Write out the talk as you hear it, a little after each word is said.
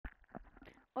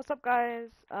What's up, guys?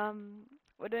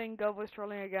 We're doing girl voice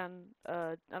trolling again.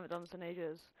 I haven't done this in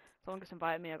ages. Someone just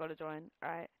invited me. I gotta join. All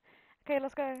right. Okay,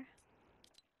 let's go.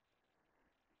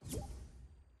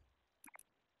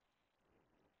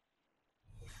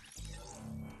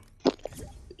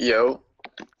 Yo,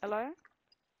 Hello.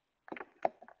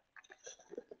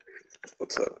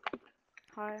 what's up?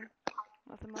 Hi.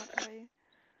 Nothing much. How are you?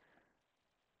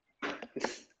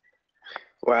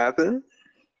 What happened?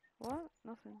 What?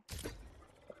 Nothing.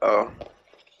 Oh,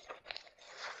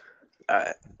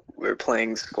 we're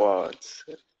playing squads.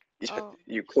 Oh,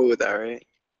 You cool with that, right?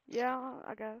 yeah.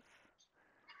 I guess.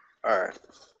 Alright.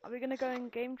 Are we gonna go in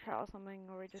game chat or something,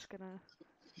 or are we just gonna,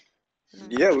 you know?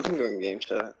 Yeah, we can go in game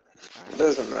chat. All It right.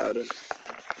 doesn't matter.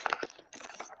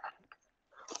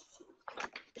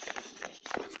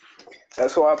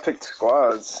 That's why I picked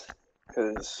squads,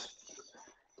 because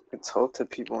you can talk to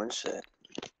people and shit.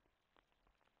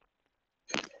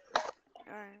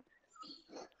 All right.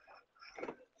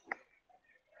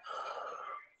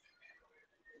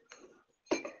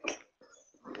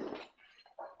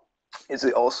 Is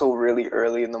it also really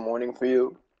early in the morning for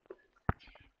you?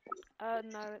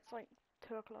 No, it's like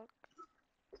 2 o'clock.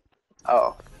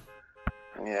 Oh,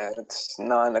 yeah, it's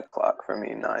 9 o'clock for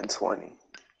me, 9:20.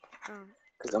 Oh.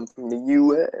 Because I'm from the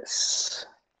US.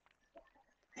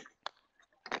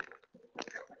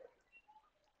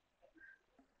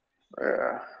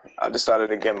 Yeah, I decided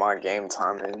to get my game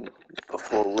time in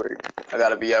before work. I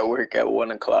gotta be at work at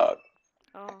 1 o'clock.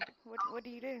 Oh. What do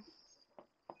you do?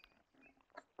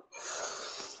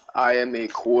 I am a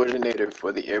coordinator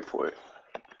for the airport.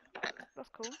 That's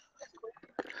cool.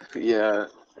 Yeah,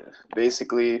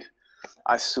 basically,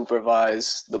 I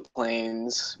supervise the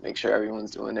planes, make sure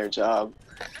everyone's doing their job,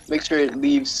 make sure it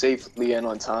leaves safely and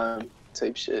on time,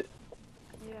 type shit.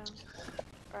 Yeah.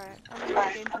 All right. I'm in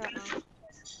game chat now.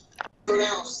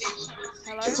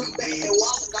 Hello.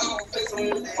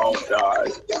 Oh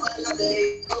god.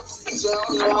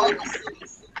 Hello.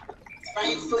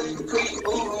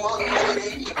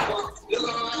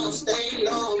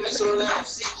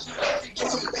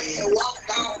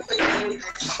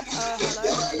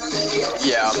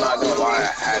 Yeah, I'm not gonna lie,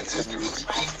 I had to mute.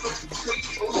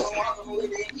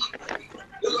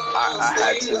 I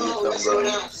had to mute them, bro.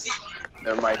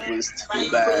 Their mic was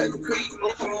too bad.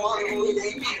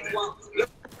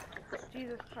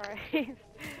 Jesus Christ.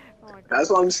 Oh my That's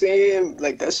God. what I'm saying.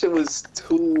 Like that shit was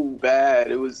too bad.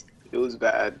 It was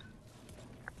bad.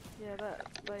 Yeah, that,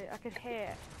 like, I could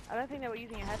hear. I don't think they were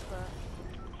using a headset.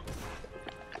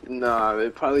 Nah,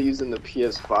 they're probably using the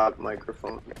PS5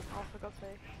 microphone. Oh, for God's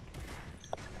sake.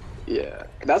 Yeah,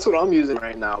 that's what I'm using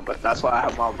right now, but that's why I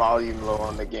have my volume low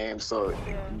on the game, so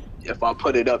Yeah. if I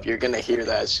put it up, you're gonna hear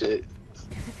that shit.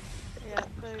 Yeah,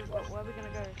 so where are we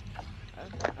gonna go?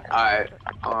 Okay, Alright,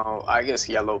 but I guess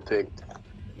yellow picked.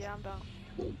 yeah, I'm down.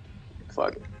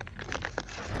 Fuck it.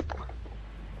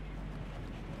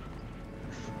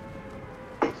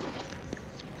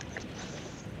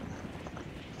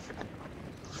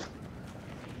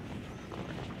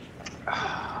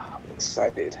 I'm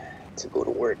excited to go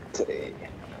to work today.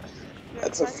 You're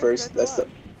That's the excited to go first, to that's work?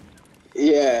 the,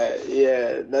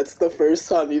 yeah, that's the first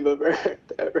time you've ever heard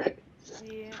that, right?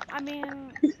 Yeah, I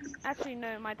mean, actually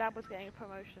no, my dad was getting a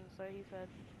promotion, so he said,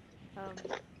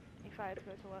 excited to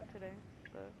go to work today,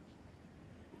 so.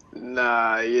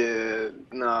 Nah, yeah,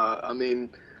 nah, I mean,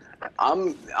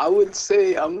 I would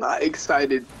say I'm not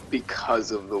excited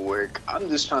because of the work. I'm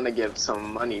just trying to get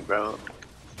some money, bro.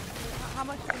 Yeah, how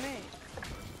much do you make?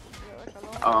 Is it like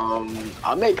a lot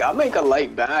or? I make a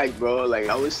light bag, bro. Like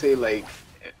I would say like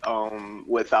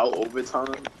without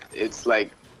overtime, it's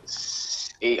like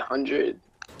 800.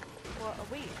 What,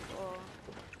 a week or?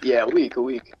 Yeah, a week.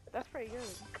 That's pretty good.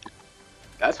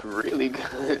 That's really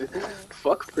good. Yeah.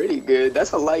 Fuck, pretty good.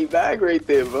 That's a light bag right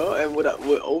there, bro. And with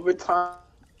overtime,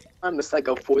 it's like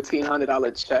a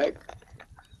 $1,400 check.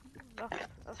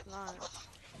 That's nice.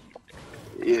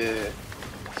 Yeah,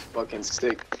 it's fucking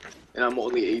sick. And I'm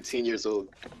only 18 years old.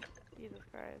 Jesus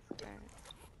Christ.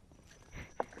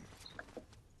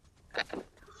 Alright.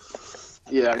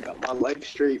 Yeah, I got my life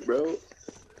straight, bro.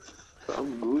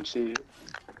 I'm Gucci.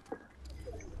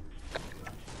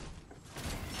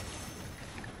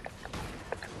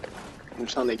 I'm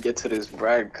trying to get to this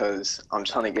bread because I'm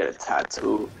trying to get a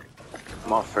tattoo.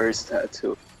 My first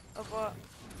tattoo. Of what?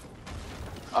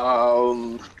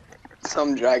 Um,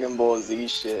 some Dragon Ball Z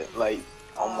shit, like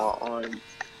on Uh, my arm.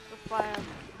 that's fire.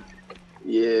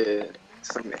 Yeah,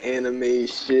 some anime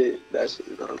shit. That shit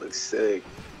is gonna look sick.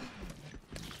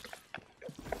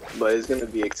 But it's gonna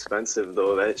be expensive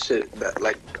though. That shit, that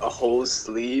like a whole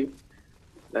sleeve,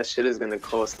 that shit is gonna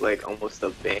cost like almost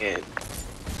a band.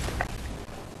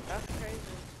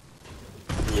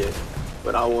 it,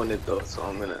 but I want it though, so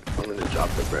I'm gonna drop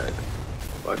the bread.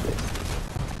 Fuck it.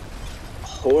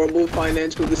 Horrible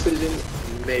financial decision,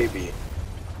 maybe,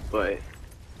 but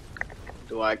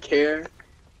do I care?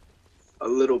 A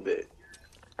little bit.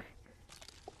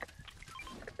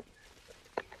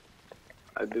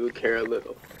 I do care a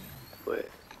little, but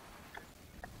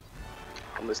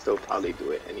I'm gonna still probably do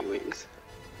it anyways.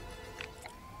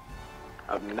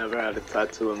 I've never had a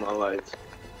tattoo in my life.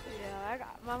 Yeah,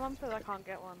 my mom says I can't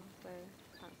get one, so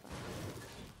can't sign.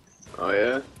 Oh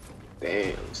yeah?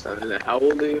 Damn, son. How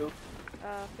old are you?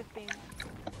 15.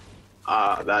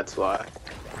 Ah, that's why.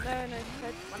 No, she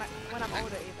said when I'm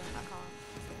older even, I can't.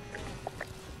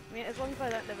 I mean, as long as I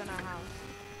don't live in our house.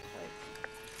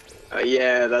 Like,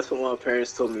 Yeah, that's what my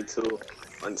parents told me too.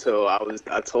 Until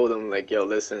I told them like, yo,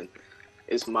 listen,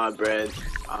 it's my bread.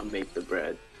 I make the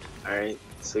bread. All right.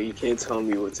 So you can't tell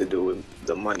me what to do with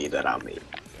the money that I make.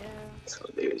 yeah. So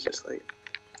they was just like,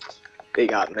 they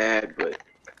got mad, but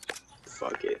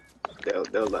fuck it.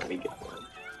 They'll let me get one.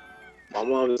 My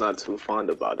mom's not too fond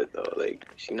about it though. Like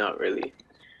she don't really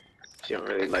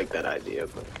like that idea,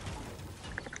 but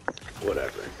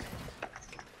whatever.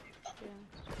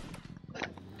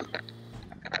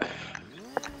 Yeah.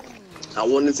 I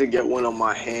wanted to get one on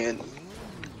my hand,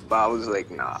 but I was like,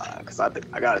 nah, cause I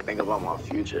gotta think about my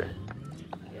future.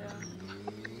 Yeah.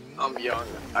 I'm young.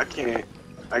 I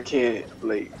can't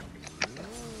like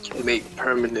make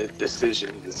permanent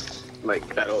decisions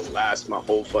like that'll last my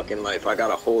whole fucking life. I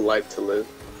got a whole life to live.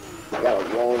 I got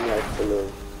a long life to live.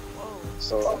 Whoa.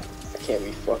 So I can't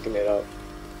be fucking it up.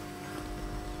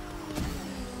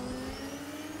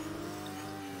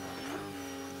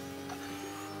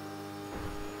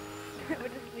 We're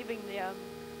just leaving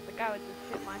the guy with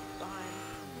the shit mice behind.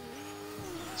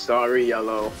 Sorry,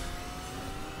 Yellow.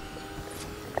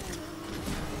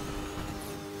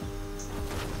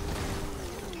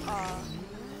 Aw.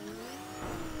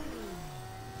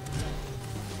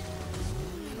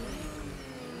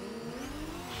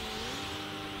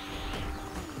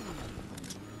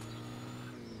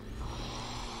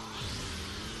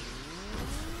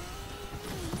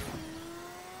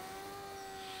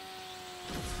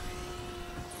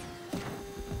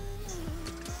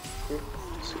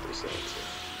 Super Saiyan.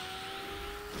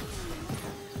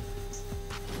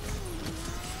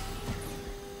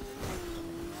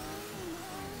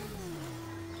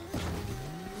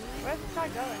 Where's this guy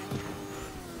going?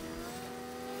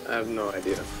 I have no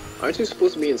idea. Aren't you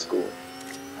supposed to be in school?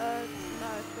 No,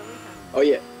 it's the weekend. Oh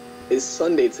yeah, it's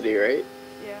Sunday today, right?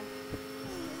 Yeah.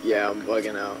 Yeah, I'm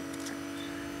bugging out.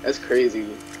 That's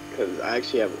crazy, cause I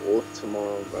actually have off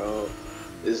tomorrow, bro.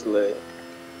 It's lit.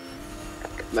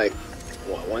 Like,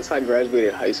 once I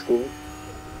graduated high school,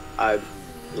 I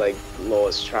like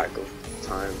lost track of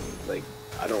time. Like,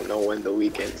 I don't know when the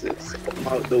weekends is.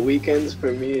 The weekends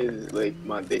for me is like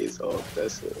my days off.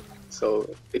 That's it. So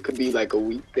it could be like a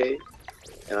weekday,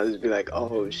 and I'll just be like,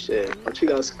 oh shit, don't you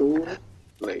got school?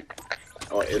 Like,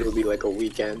 or it'll be like a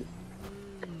weekend.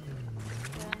 Yeah.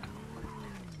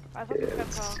 I thought Yeah, this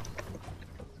was car.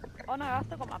 Oh no, I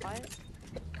still got my bike.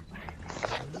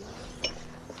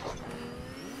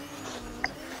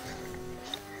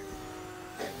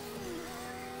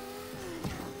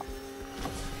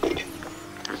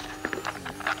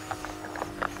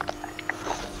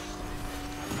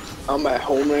 I'm at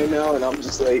home right now, and I'm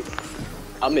just like,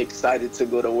 I'm excited to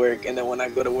go to work, and then when I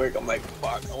go to work, I'm like,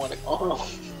 fuck, I want to go home.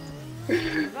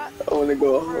 I want to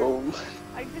go home.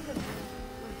 I did a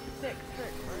sick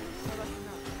trick, bro. I was actually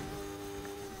not.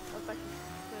 I was actually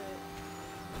sick.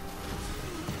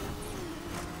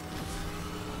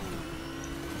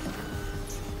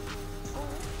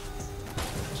 Oh.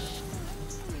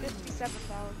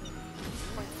 57,000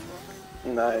 points for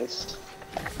me. Nice.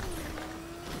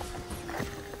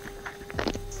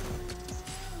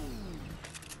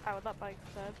 What that bike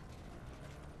said.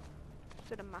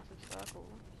 Did a massive circle,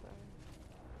 so.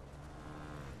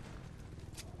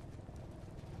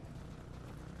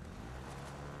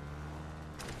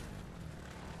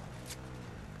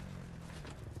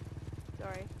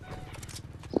 Sorry.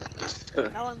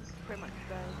 That one's pretty much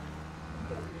dead.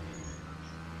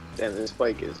 Damn, this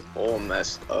bike is all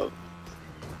messed up.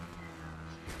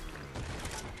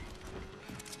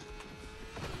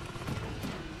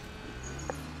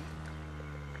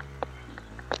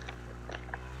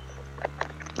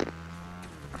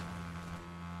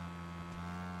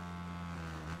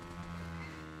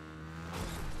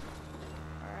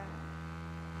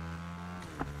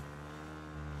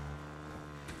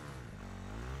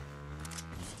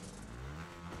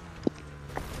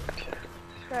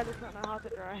 Guy does not know how to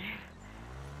drive.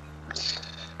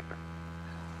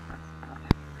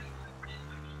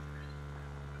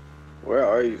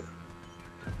 are you?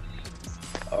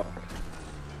 Oh.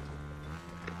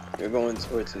 You're going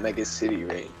towards Mega City,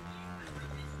 right?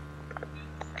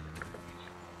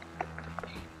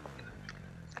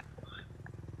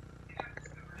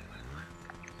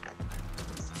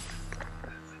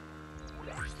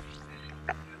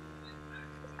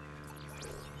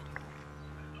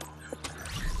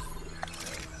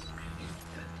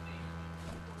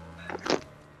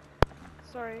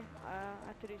 Sorry, I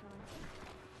have to do something.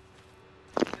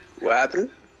 What happened?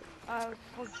 I was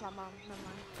talking to my mum, never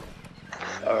mind.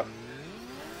 Oh.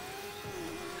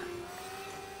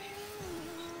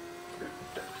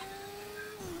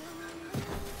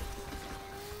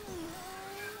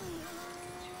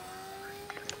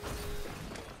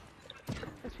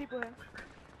 There's people here.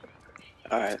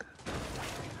 Alright.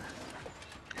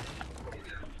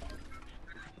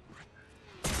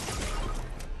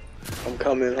 I'm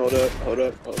coming, hold up.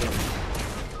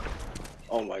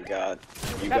 Oh my god.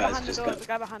 There's a You guy guys behind the just door, got... there's a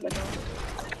guy behind the door.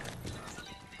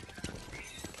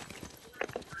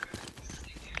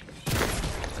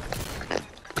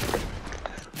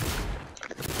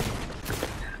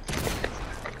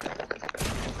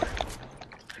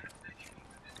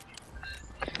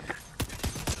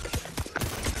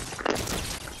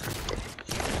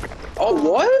 Oh,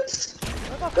 what?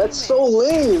 That's so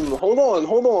lame. Hold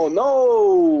on.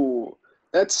 No.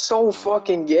 That's so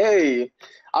fucking gay.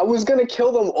 I was gonna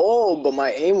kill them all, but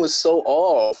my aim was so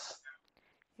off.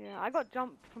 Yeah, I got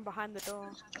jumped from behind the door.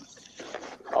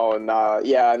 Oh, nah.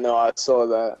 Yeah, no, I saw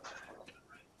that.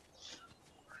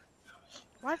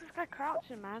 Why is this guy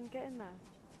crouching, man? Get in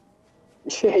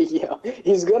there. Yeah.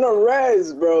 He's gonna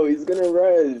res, bro. He's gonna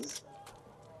res.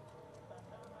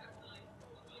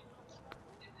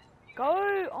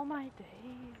 Go! Oh my days,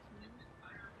 man.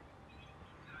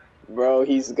 Bro,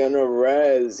 he's gonna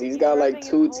res. He's got like rezzing his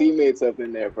 2 whole teammates up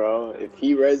in there, bro. If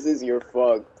he reses, you're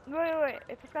fucked. Wait.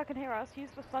 If this guy can hear us, use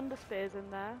the thunder spears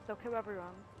in there. They'll kill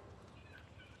everyone.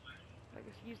 Like,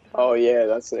 just use the thunder Oh yeah, spears.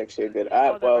 that's actually a good.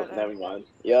 Oh, they're Well, right there. never mind.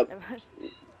 Yep. Never mind.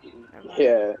 Never mind.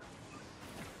 Yeah.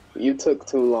 You took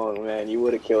too long, man. You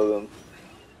would have killed him.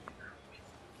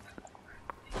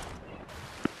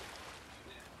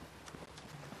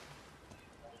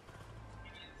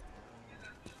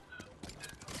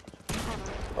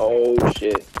 Oh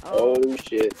shit. Oh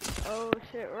shit. Oh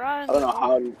shit, run! I don't know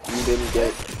how you didn't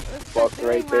get fucked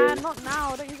right there. Man, not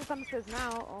now. Don't use the thunder spears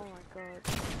now. Oh my god.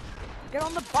 Get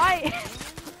on the bite!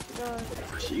 God.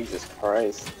 Jesus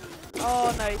Christ.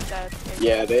 Oh no, he's dead.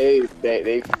 Yeah,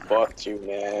 they fucked you,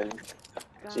 man.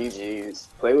 God. GG's.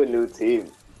 Play with new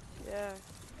team. Yeah,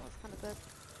 that's kind of dead.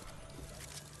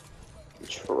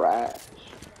 Trash.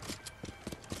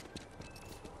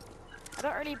 I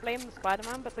don't really blame the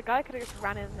Spider-Man, but the guy could have just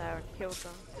ran in there and killed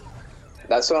them.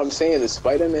 That's what I'm saying. The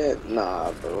Spider-Man,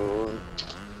 nah, bro.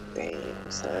 Damn,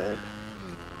 son.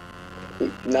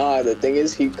 Nah, the thing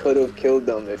is, he could have killed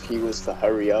them if he was to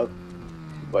hurry up,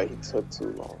 but he took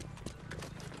too long.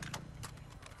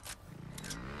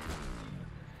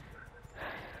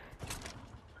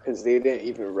 Cause they didn't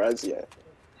even res yet.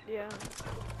 Yeah.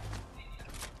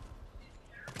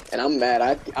 And I'm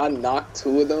mad. I knocked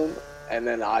 2 of them, and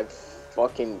then I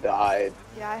fucking died.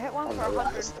 Yeah, I hit one on for the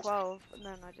 112, and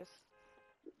then I just,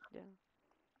 yeah,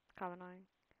 kind of annoying.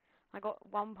 I got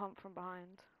 1 pump from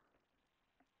behind.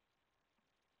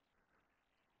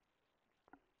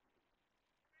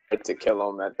 To kill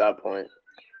him at that point.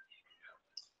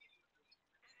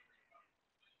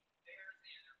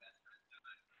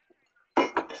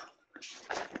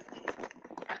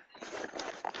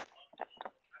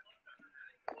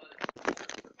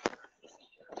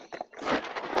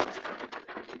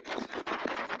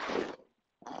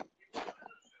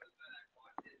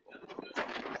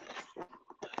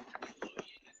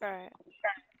 Alright.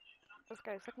 Let's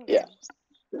go, second game. Yeah.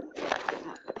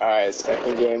 Alright,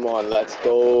 second game on. Let's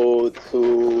go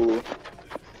to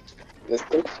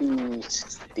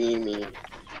Steamy.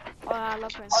 Oh, I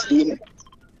love playing Steamy.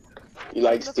 You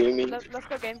like Steamy? Let's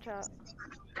go game chat.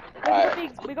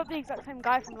 Alright. We got the exact same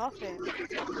guy from last game.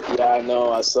 Yeah, I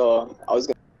know. I saw. I was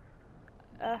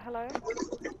gonna. Hello?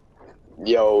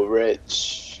 Yo,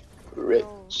 Rich.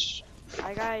 Yo.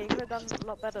 Hi guy, you could have done a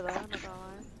lot better there, not gonna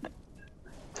lie.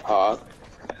 Huh?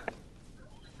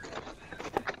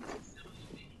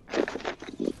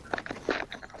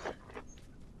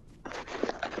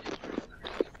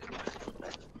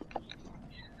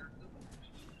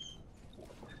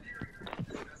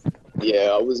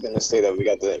 Yeah, I was gonna say that we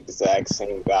got the exact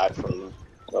same guy from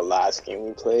the last game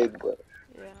we played, but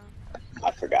yeah,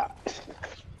 I forgot.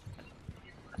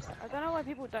 I don't know why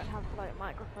people don't have like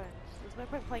microphones. There's no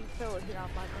point playing Phil if you don't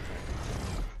have microphones.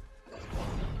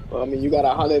 Well, I mean, you got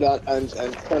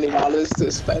 $120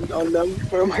 to spend on them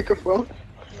for a microphone.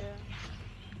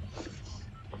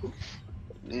 Yeah.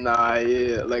 Nah,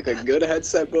 yeah, like a good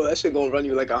headset, bro. That shit gonna run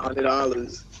you like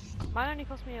 $100. Mine only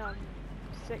cost me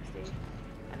 60,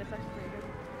 and it's actually pretty good.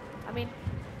 I mean,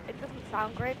 it doesn't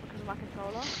sound great because of my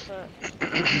controller, but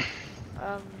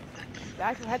the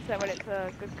actual headset when it's a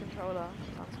good controller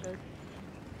sounds good.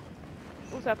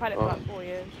 Also, I've had it for like 4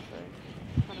 years,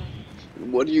 so kind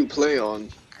of What do you play on?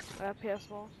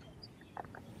 PS4.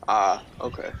 Ah,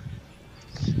 okay.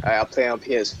 I play on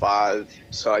PS5,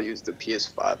 so I use the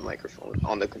PS5 microphone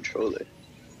on the controller.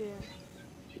 Yeah.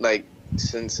 Like,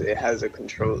 since it has a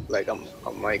control, like a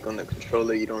mic on the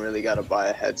controller, you don't really gotta buy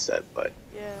a headset, but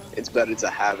Yeah. it's better to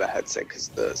have a headset because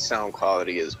the sound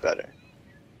quality is better.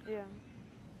 Yeah.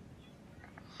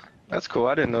 That's cool.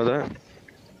 I didn't know that.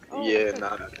 Oh, Yeah, that's good.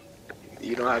 nah,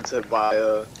 you don't have to buy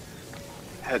a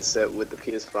headset with the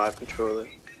PS5 controller,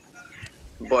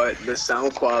 but the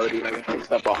sound quality, like, it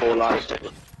picks up a whole lot of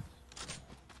shit.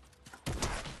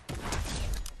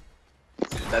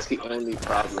 That's the only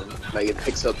problem. Like, it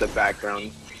picks up the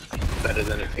background better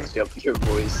than it picks up your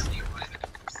voice.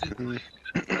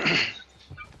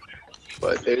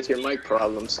 But there's your mic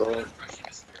problem, so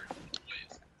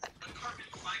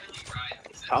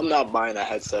I'm not buying a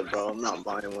headset, bro. I'm not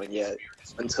buying one yet.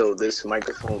 Until this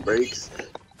microphone breaks,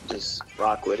 just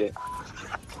rock with it.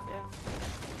 Yeah.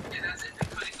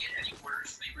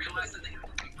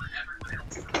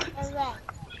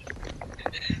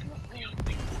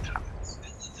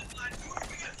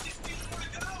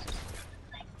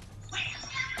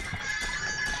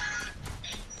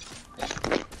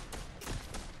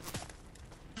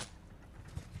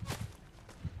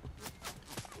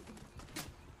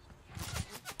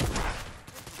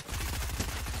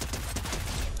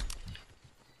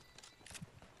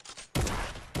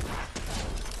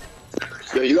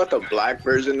 Yo, you got the black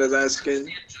version of that skin?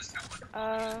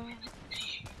 I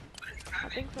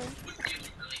think so.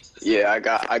 Yeah,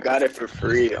 I got it for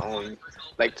free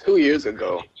like 2 years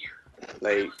ago.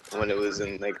 Like when it was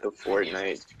in like the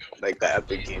Fortnite, like the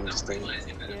Epic Games thing,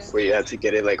 Yeah. where you had to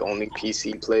get it like only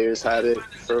PC players had it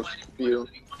for a few.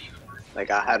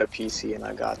 Like I had a PC and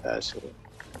I got that shit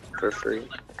for free.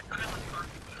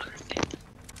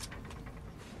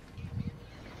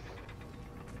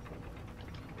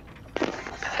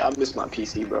 I miss my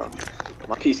PC, bro.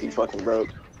 My PC fucking broke.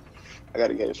 I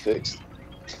gotta get it fixed.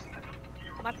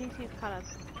 My PC is kind of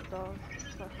dull.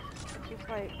 So it's just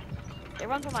like it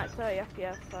runs on like 30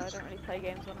 FPS, so I don't really play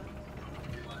games on it.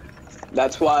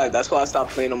 That's why I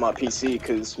stopped playing on my PC,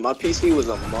 because my PC was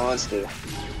a monster.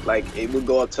 Like it would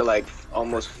go up to like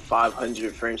almost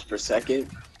 500 frames per second,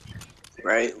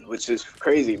 right? Which is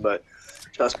crazy, but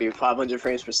trust me, 500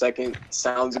 frames per second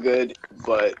sounds good,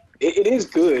 but it is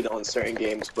good on certain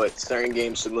games, but certain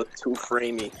games should look too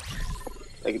framey.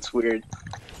 Like it's weird.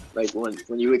 Like when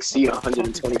you exceed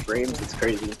 120 frames, it's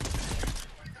crazy.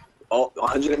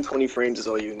 120 frames is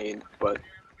all you need, but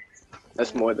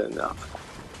that's more than enough.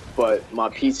 But my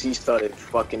PC started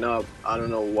fucking up. I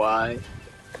don't know why,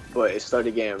 but it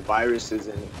started getting viruses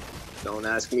in it. Don't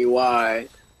ask me why.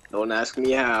 Don't ask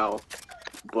me how.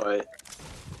 But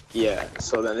yeah,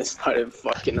 so then it started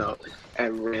fucking up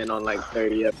and ran on like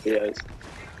 30 FPS.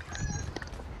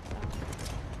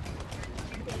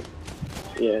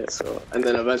 Yeah, so, and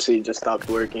then eventually it just stopped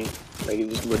working. Like it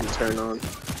just wouldn't turn on.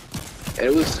 And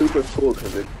it was super cool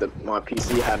because my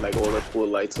PC had like all the cool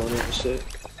lights on it and shit.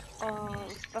 Oh,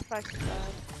 that's actually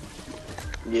bad.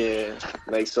 Yeah,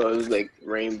 like so it was like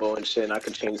rainbow and shit, and I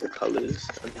could change the colors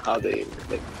and how they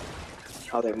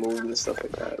move and stuff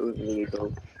like that. It was really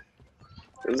dope.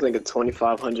 It was like a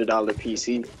 $2,500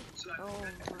 PC. Oh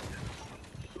my.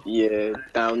 Yeah,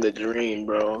 down the drain,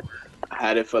 bro. I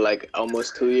had it for like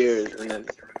almost 2 years, and then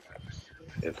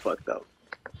it fucked up.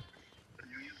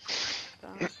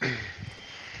 Damn.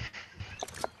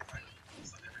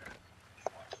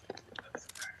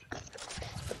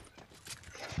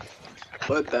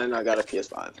 But then I got a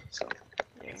PS5, so.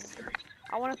 Yeah.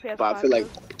 I want a PS5. But I feel like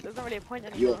there's not really a point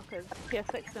anymore because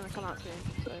PS6 is gonna come out soon.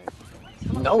 So.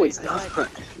 no, it's not.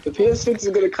 The PS6 is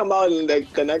gonna come out in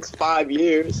like the next 5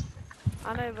 years.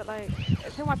 I know, but like,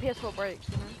 until my PS4 breaks,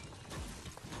 you know.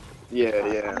 Yeah,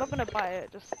 Like, yeah. I'm not gonna buy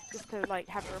it just to like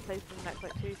have it replaced in the next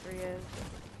like 2-3 years.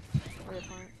 Really a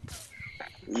point.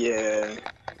 Yeah,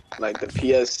 like the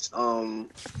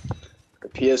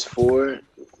PS4,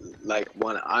 like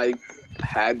when I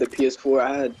had the PS4,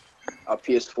 I had a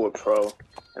PS4 Pro,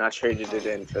 and I traded it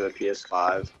in for the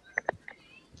PS5.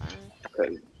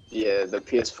 Yeah, the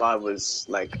PS5 was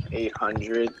like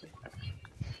 800,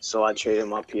 so I traded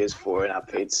my PS4 and I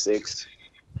paid 6.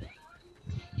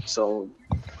 So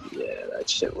yeah, that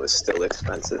shit was still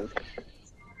expensive.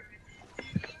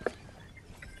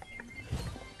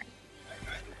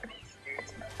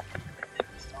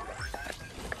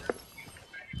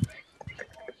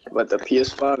 But the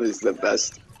PS5 is the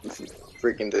best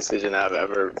freaking decision I've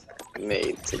ever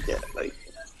made to get, like,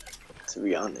 to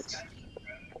be honest.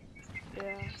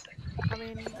 Yeah. I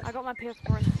mean, I got my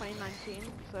PS4 in 2019,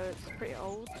 so it's pretty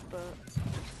old, but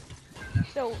it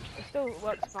still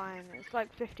works fine. It's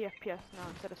like 50 FPS now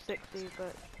instead of 60,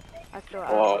 but I still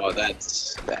have. Oh,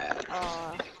 that's bad.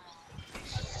 Uh,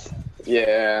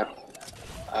 Yeah.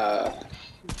 Uh,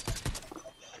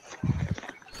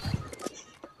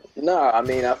 no, I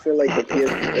mean, I feel like the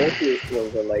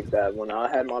PS4s are like that. When I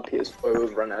had my PS4, it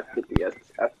would run at 50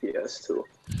 FPS too.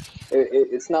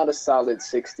 It's not a solid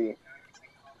 60.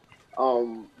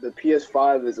 The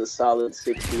PS5 is a solid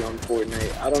 60 on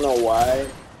Fortnite. I don't know why.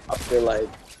 I feel like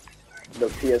the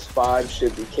PS5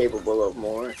 should be capable of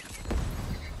more.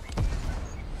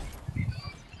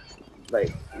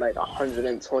 Like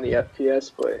 120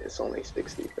 FPS, but it's only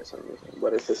 60 for some reason.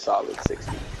 But it's a solid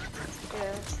 60.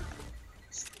 yeah.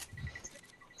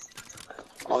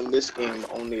 On this game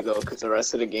only though, because the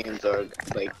rest of the games are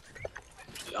like,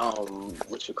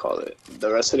 what you call it?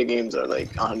 The rest of the games are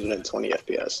like 120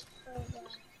 FPS.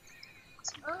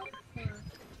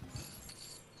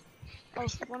 Oh,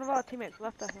 one of our teammates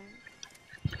left, I think.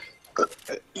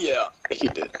 Yeah, he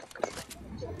did.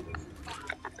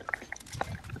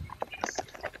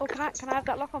 Oh, can I have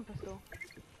that lock-on pistol?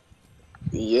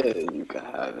 Yeah, you can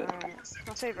have it. Alright, it's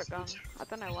my favorite gun. I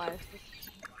don't know why, it's just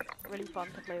really fun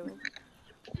to play with.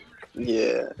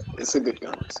 Yeah, it's a good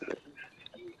gun. It's a good.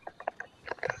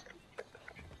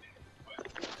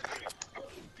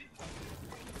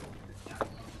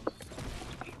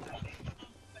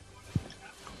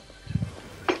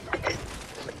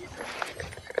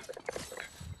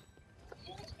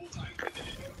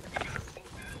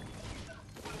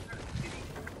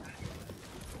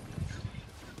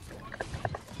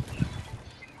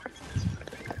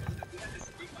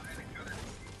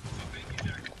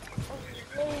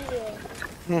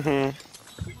 Alright,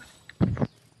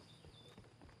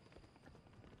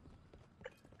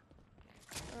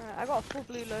 I got a full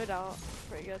blue loadout.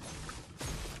 Pretty good.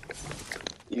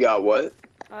 You got what?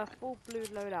 Full blue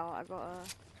loadout. I got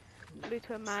a blue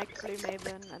to a mag, blue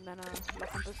maven, and then a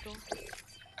lock-on pistol.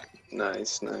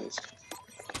 Nice, nice.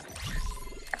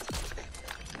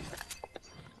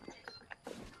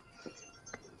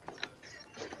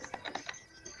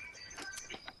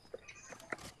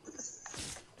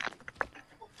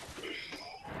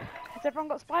 Has everyone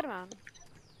got Spider-Man?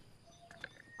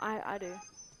 I do.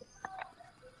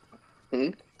 Hmm?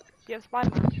 Do you have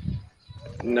Spider-Man?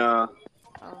 Nah.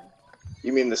 Oh.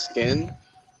 You mean the skin?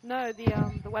 No,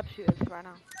 the web shooters right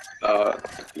now.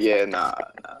 Yeah, nah.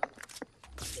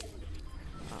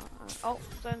 Oh,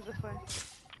 zone's this way.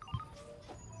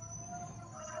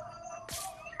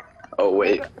 Oh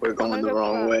wait, Go, we're going the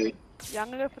wrong way. Yeah,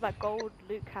 I'm gonna go for that gold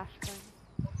loot cache thing.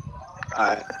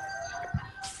 Alright.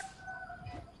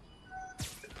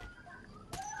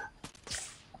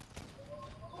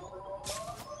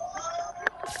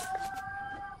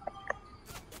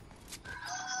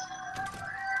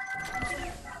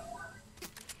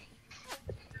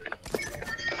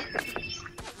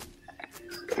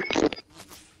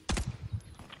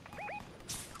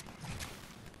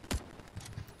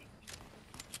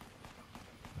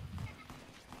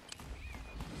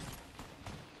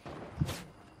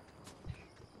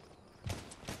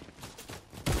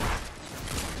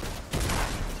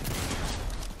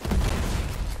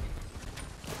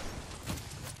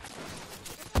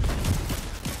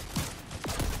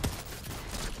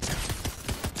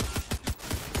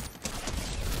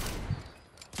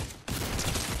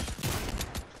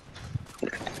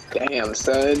 Damn,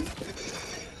 son.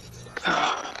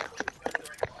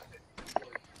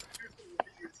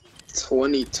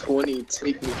 2020,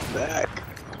 take me back.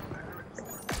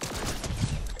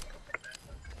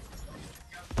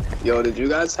 Yo, did you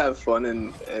guys have fun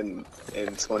in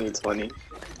 2020?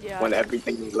 Yeah. When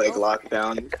everything was like locked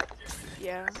down?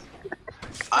 Yeah.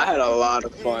 I had a lot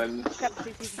of fun.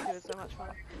 Captain Season 2 is so much fun.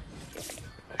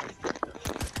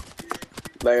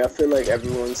 Like, I feel like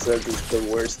everyone says it's the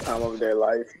worst time of their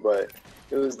life, but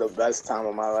it was the best time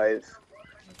of my life.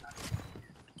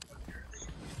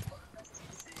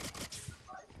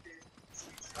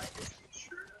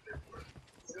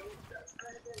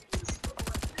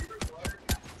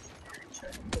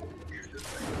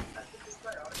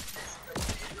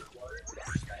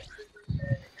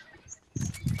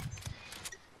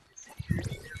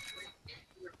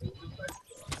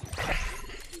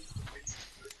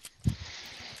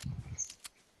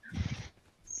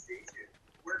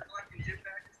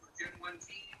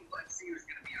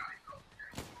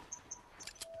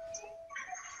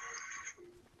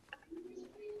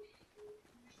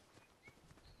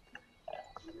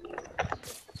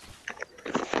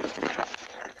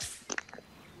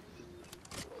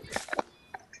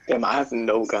 Damn, I have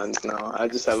no guns now. I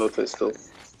just have a pistol.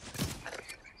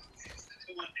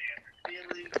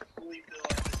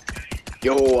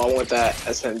 Yo, I want that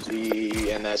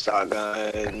SMG and that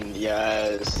shotgun.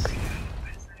 Yes.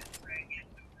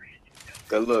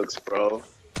 Good looks, bro.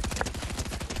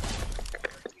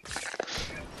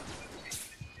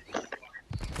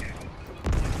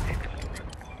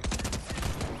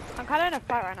 I'm kind of in a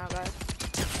fight right now, guys.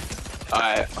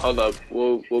 Alright, hold up.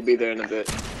 We'll be there in a bit.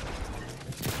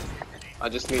 I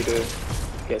just need to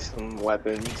get some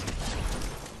weapons.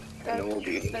 And then we'll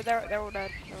be there. They're all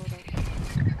dead. They're all dead.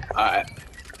 Alright.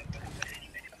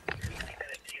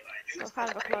 That's kind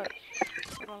of a clutch.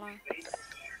 Not gonna lie.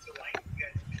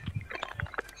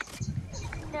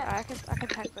 Yeah, I can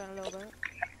tech them a little bit.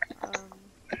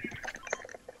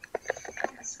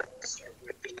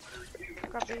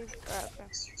 Grab these. Alright,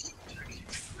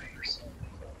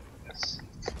 let's go.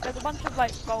 There's a bunch of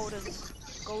like gold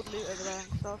loot over there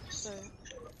and stuff. So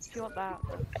if you want that,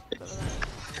 then go over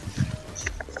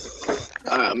there.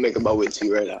 Alright, I'm making my way to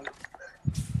you right now. Alright,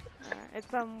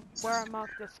 it's where I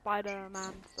marked the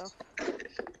Spider-Man stuff.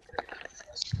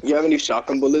 You have any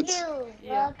shotgun bullets?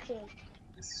 Yeah.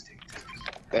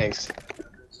 Thanks.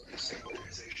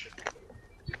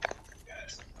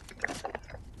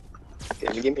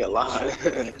 Damn, you give me a lot.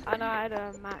 I know I had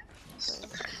a max. So.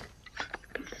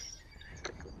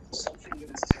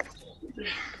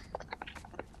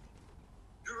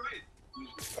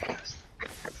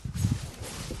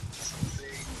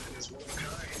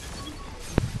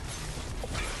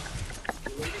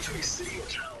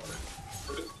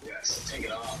 Yes, take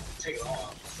it off. Take it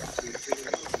off.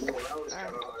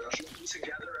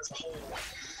 Together as a whole.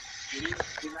 You need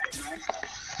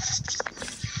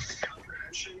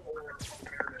comprehension or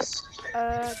awareness.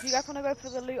 Do you guys want to go for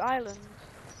the loot island?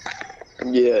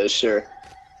 Yeah, sure.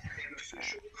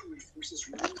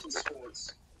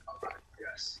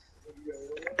 Yes.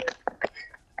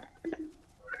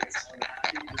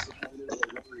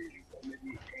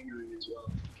 Angry as well.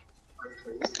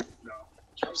 No.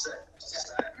 Upset.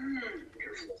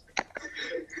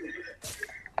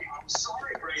 I'm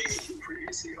sorry, Brady.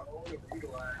 Previously owned and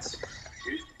legalized.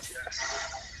 Yes.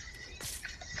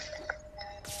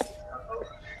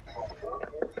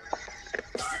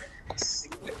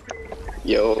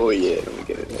 Yo, yeah, let me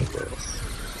get it like that.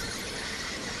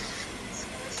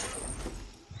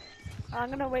 I'm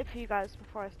gonna wait for you guys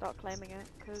before I start claiming it,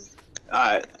 because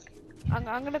Alright. I'm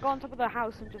gonna go on top of the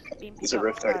house and just beam There's people a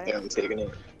up rift the right sky. there, I'm taking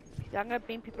it. Yeah, I'm gonna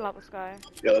beam people up the sky.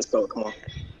 Yo, let's go, come on.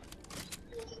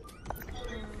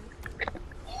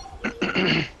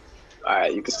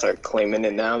 Alright, you can start claiming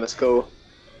it now, let's go.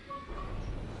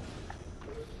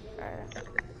 Alright.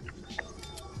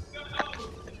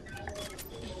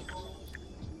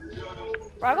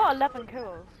 Bro, I got 11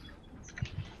 kills.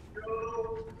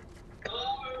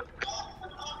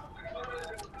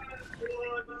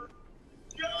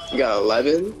 You got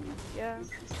 11? Yeah.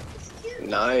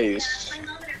 Nice.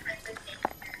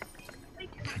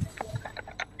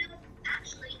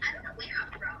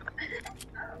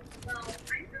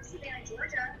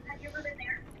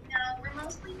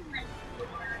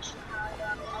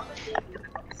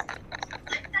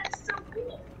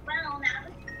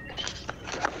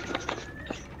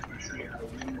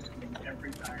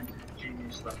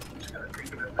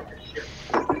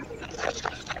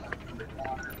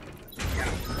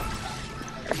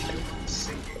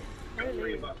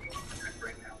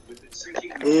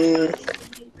 Really? It's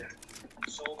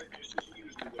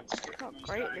not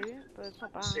great loot, but it's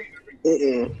not bad.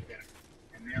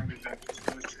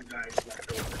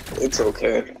 It's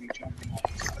okay.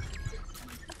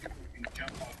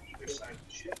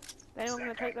 Anyone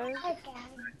gonna take those?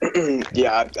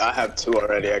 Yeah, I have 2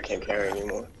 already, I can't carry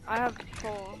anymore. I have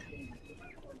 4.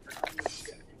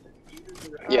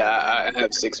 Yeah, I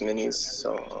have 6 minis,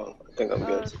 so I think I'm good.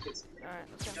 Alright,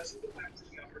 let's go.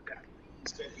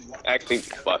 Actually,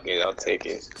 fuck it, I'll take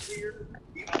it.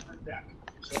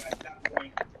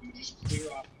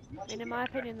 I mean, in my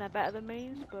opinion, they're better than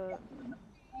me, but...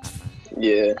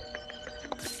 Yeah.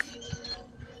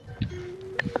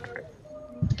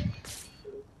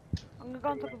 I'm gonna go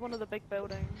on top of one of the big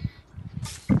buildings.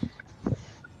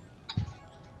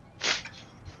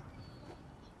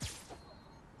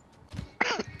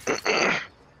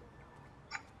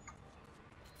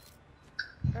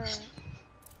 Alright.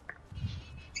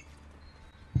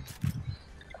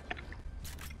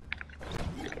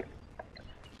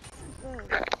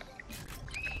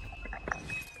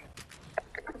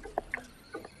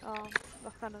 Oh,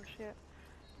 that kind of shit.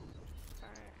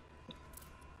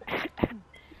 Alright.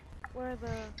 Where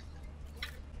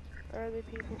are the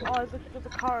people? Oh, there's a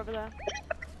car over there.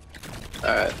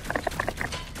 Alright.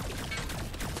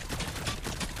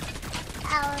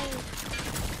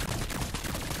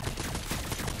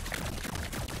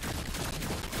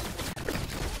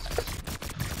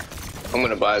 I'm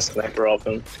gonna buy a sniper off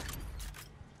him.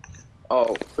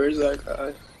 Oh, where's that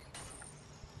guy?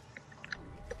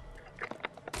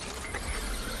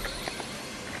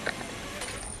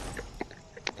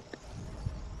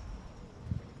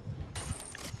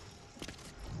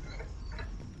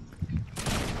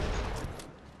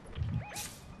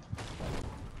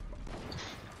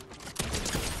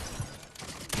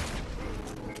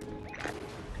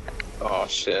 Oh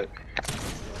shit.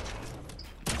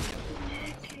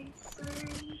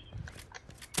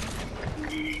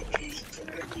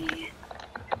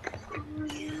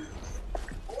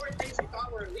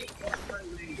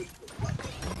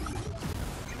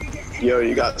 Yo,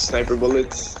 you got sniper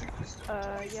bullets?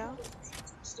 Yeah.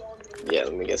 Yeah,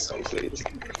 let me get some, please.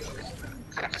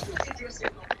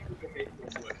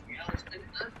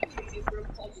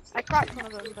 I cracked one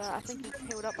of them, but I think he's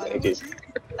healed up by now. Thank you.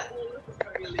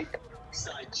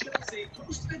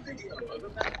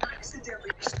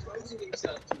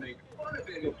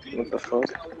 What the fuck?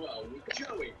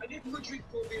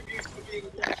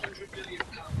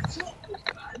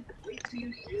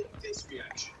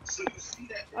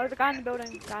 Oh, there's a guy in the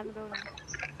building. Guy in the building.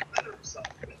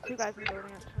 Two guys in the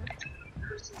building, actually.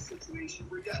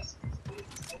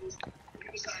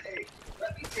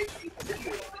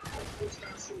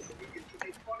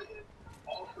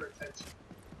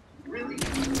 Really?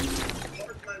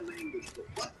 Pardon my language, but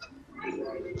what the?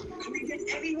 Can we get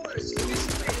any worse than this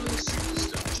failing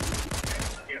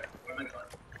superstar? Here, where am I going?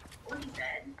 What he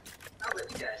said? I'll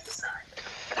let you guys decide.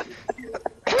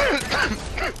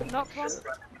 Knocked one.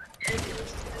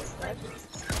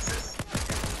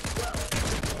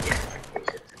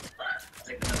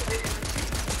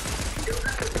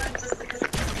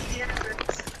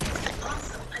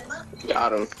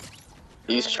 Got him.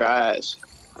 He's trash.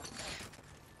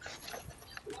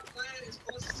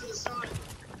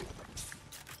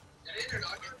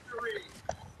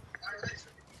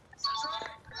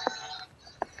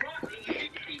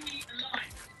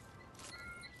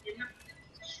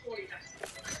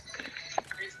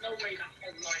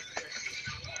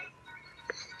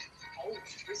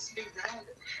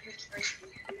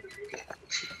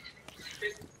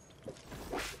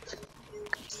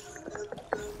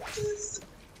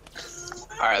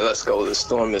 Alright, let's go. The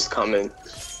storm is coming.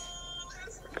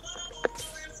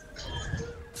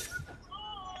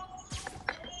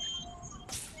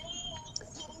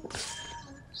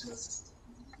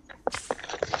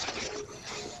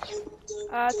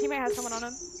 Teammate has someone on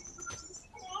him.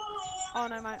 Oh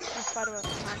no, my spider went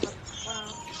out.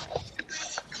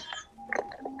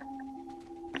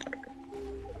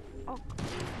 Oh.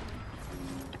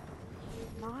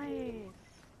 Nice.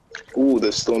 Ooh,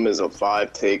 the storm is a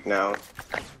 5 take now. Shit.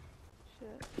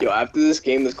 Yo, after this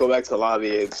game, let's go back to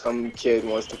lobby. Some kid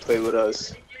wants to play with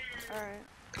us. Alright.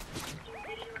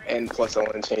 And plus, I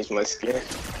want to change my skin.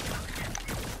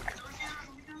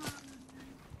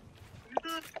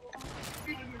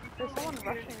 There's someone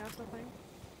rushing us, I think.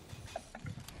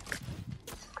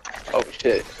 Oh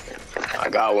shit. I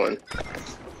got one.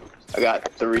 I got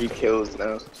 3 kills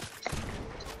now. There's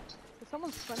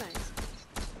someone swimming.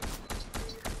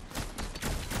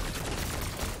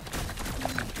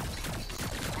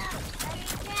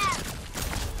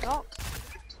 Oh.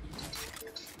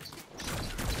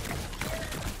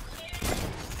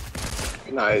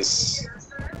 Nice.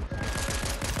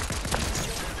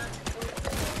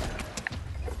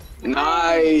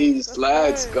 Nice.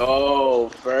 Let's go.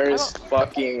 First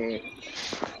fucking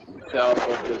dub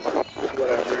of the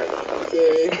whatever.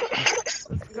 Okay.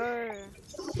 Let's go.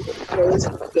 First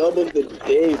dub of the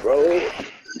day, bro.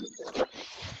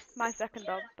 My second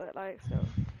dub, but like still.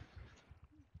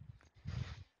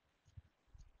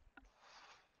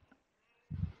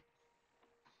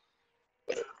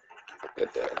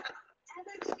 Get that.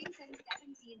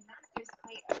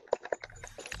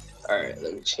 Alright,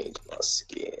 let me change my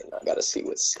skin. I gotta see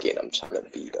what skin I'm trying to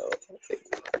beat up.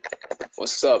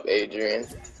 What's up, Adrian?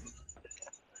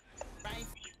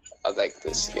 I like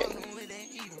this skin.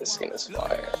 This skin is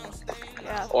fire.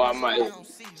 Yeah. Or I might. Why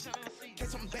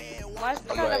is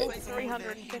this guy level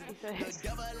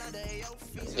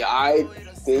 356? Yeah,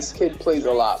 this kid plays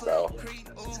a lot, bro.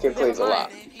 This kid plays a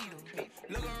lot.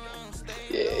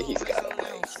 Yeah, he's got a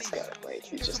mic. He's got a mic.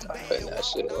 He's just not putting that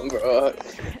shit on, bro.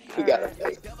 He got a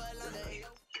mic.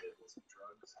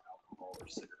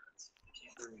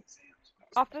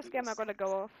 After this game, I gotta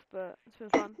go off, but it's been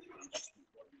fun.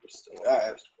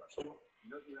 Alright. You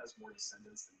know who has more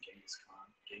descendants than Genghis Khan?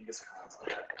 Genghis Khan's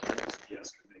like yes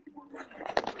could make more money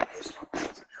with post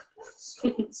offices and airports.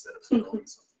 So instead of throwing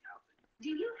something out there. Do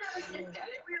you have a sister?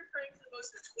 We are praying for the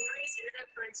most notorious internet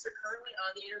prankster currently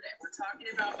on the internet. We're talking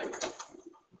about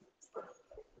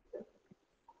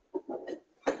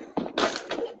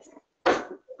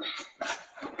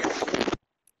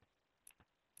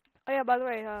Oh yeah, by the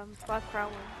way, 5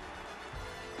 crown wins.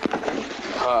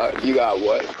 You got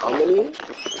what? How many?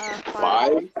 5.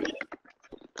 5?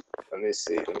 Let me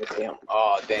see.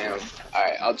 Oh, damn.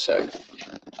 Alright, I'll check.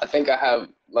 I think I have,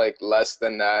 like, less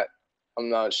than that. I'm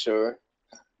not sure.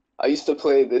 I used to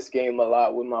play this game a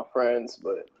lot with my friends,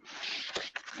 but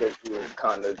they were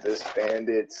kind of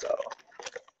disbanded, so.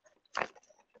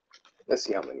 Let's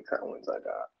see how many current ones I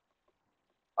got.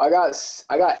 I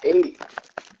got 8.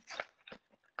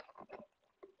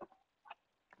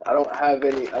 I don't have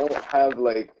any. I don't have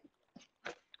like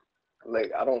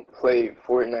I don't play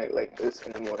Fortnite like this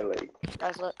anymore. Like,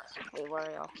 Guys, look. Wait, where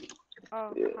are y'all?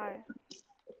 Oh, yeah. hi.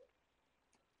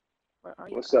 Where are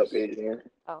you? What's guys? up, Adrian?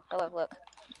 Oh, hello, look.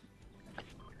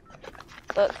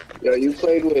 Look. Yo, you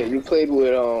played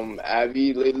with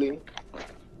Abby lately?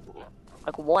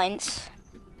 Like once.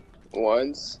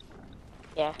 Once?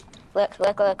 Yeah. Look,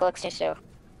 sister.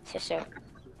 Sister.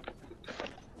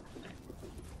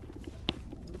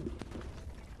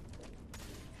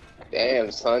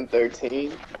 Damn, son,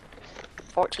 13?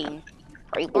 14.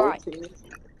 Are you blind? 14?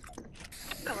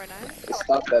 Not very nice. It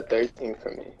stopped at 13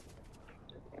 for me.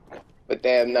 But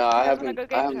damn, nah, I You guys wanna haven't go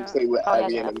game chat? played with Oh, it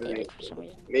Abby in hasn't a minute. updated for some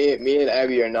reason. Me and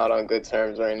Abby are not on good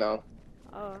terms right now.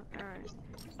 Oh,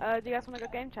 alright. Do you guys wanna go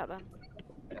game chat then?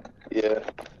 Yeah.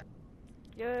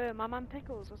 Yo, my man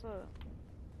Pickles, what's up?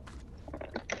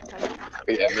 Hello?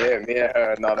 But yeah, me and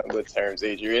her are not on good terms,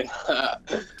 Adrian.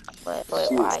 But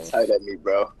She why? was tight at me,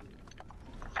 bro.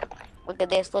 Look at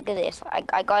this, look at this.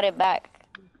 I got it back.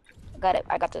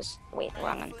 I got this. Wait,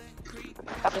 wrong one.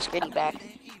 Got this gritty back.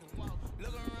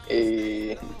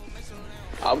 Hey,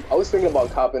 I was thinking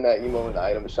about copping that emo in the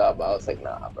item shop, but I was like,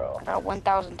 nah, bro. I got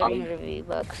 1,300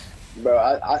 V-Bucks.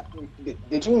 Bro,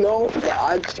 did you know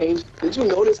that did you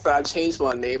notice that I changed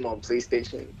my name on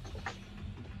PlayStation?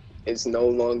 It's no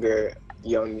longer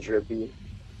Young Drippy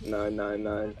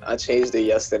 999. I changed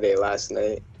it last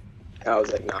night. I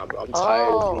was like, nah, bro, I'm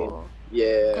tired of being, Oh.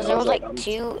 yeah. Because I there was like I'm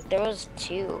there was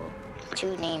two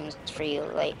names for you,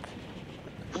 like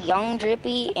Young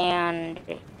Drippy and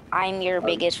I'm your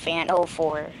biggest fan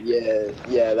 04.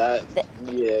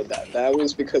 That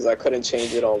was because I couldn't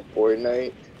change it on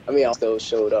Fortnite. I mean, I still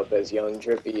showed up as Young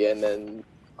Drippy, and then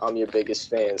I'm your biggest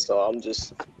fan. So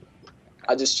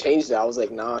I just changed it. I was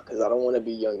like, nah, because I don't want to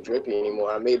be Young Drippy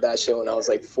anymore. I made that show when I was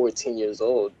like 14 years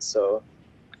old. So,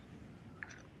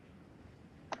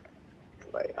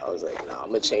 like, I was like, nah, I'm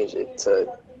gonna change it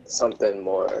to something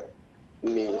more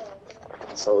me.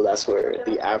 So that's where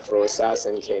the Afro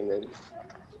Assassin came in. Yeah,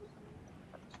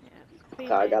 it's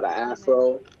clean I name, got an clean name.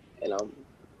 Afro, and I'm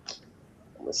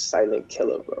a silent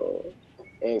killer, bro.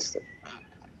 Gangster.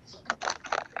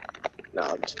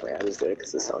 Nah, I'm just playing. I just did it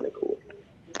because it sounded cool.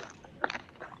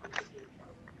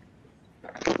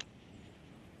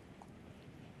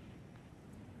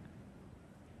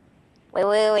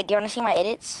 Wait. Do you want to see my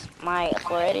edits? My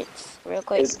floor edits, real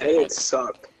quick. His edits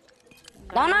suck.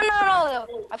 No.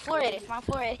 My floor edits.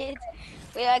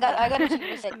 Wait, I gotta change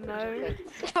this second. No.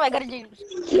 I gotta change.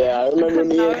 Yeah, I remember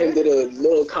me No. and him did a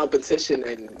little competition,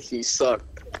 and he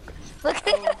sucked. Look.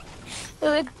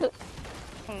 Look.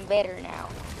 I'm better now.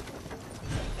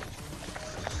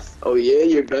 Oh yeah,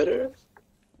 you're better?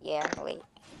 Yeah. Wait.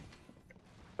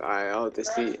 Alright, I'll have to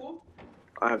see.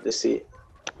 I have to see.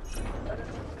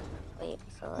 Wait.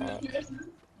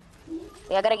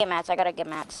 Wait, I gotta get mats.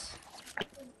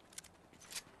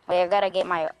 Wait, I gotta get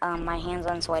my my hands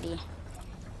on sweaty.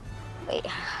 Wait.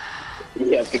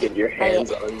 You have to get your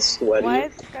hands unsweaty. Why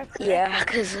is this guy Yeah,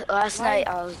 cause last night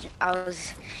I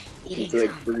was eating He's like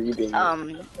some, breathing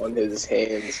on his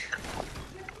hands.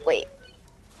 Wait.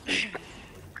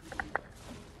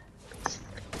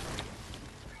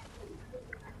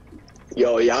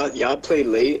 Yo, y'all play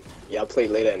late? Y'all play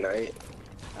late at night?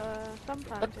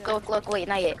 Sometimes, yeah. Look, wait,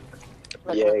 not yet.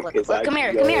 Look, Yeah, look. Come here.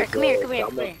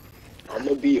 I'm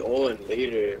gonna be on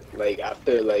later, like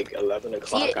after like 11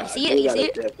 o'clock. I You see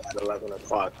it? dip at 11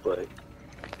 o'clock, but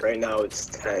right now it's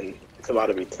 10. It's about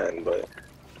to be 10, but.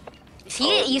 See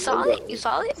it? You saw it?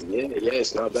 Yeah,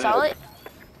 it's not bad. Saw it?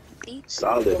 See?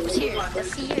 Solid. Let's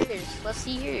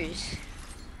see yours.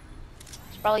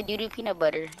 It's probably doo-doo peanut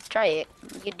butter. Try it.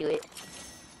 You can do it.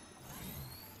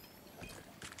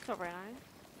 It's not very nice.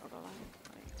 Not gonna lie.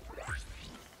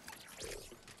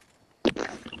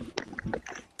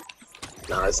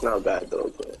 Nah, it's not bad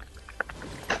though, but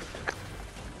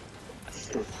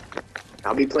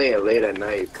I'll be playing late at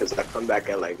night because I come back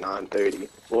at like 9:30.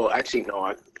 Well, actually,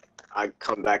 no, I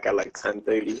come back at like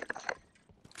 10:30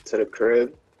 to the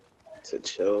crib to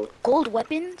chill. Gold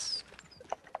weapons?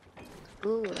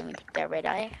 Ooh, let me pick that red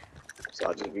eye. So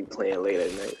I'll just be playing late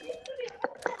at night.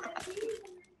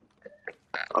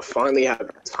 I finally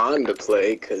have time to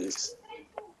play because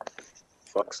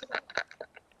fuck's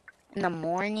In the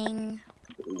morning.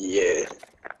 yeah.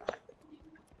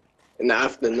 In the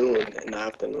afternoon.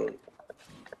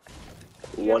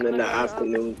 Do you guys 1 in the wanna go,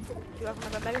 afternoon. do you guys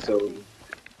wanna go Mega So City?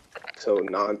 so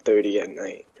 9:30 at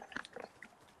night.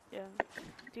 Yeah.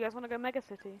 Do you guys wanna go Mega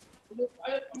City?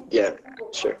 Yeah,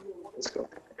 sure. Let's go.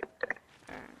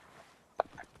 Alright.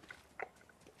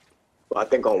 Well, I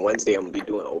think on Wednesday I'm gonna be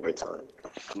doing overtime.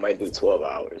 I might do 12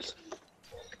 hours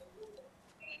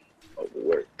of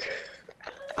work.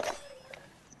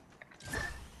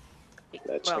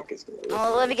 That Well, check is gonna look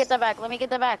oh, let me nice. get that back. Let me get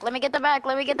that back. Let me get that back.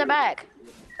 Let me get that back.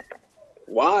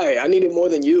 Why? I needed more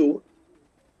than you.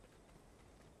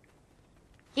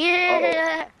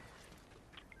 Yeah.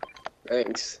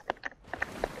 Thanks.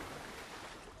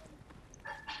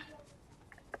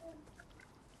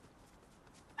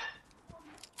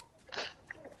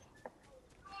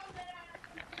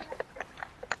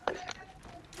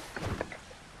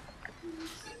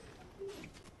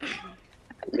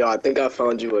 Yo, I think I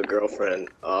found you a girlfriend,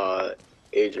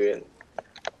 Adrian.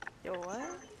 Yo, what?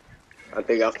 I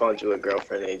think I found you a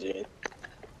girlfriend, Adrian.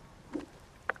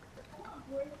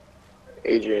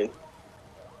 Adrian,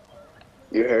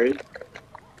 you heard?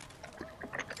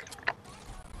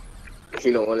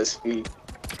 You don't want to speak.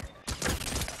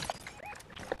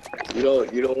 You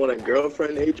don't want a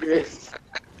girlfriend, Adrian?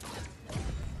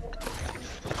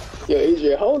 Yo,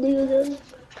 Adrian, how old are you again?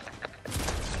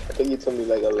 I think you told me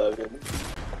like 11.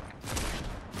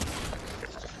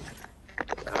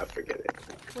 I forget it.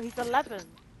 Well, he's 11.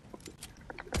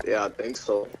 Yeah, I think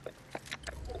so.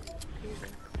 Jesus.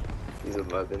 He's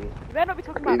 11. You better not be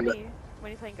talking about me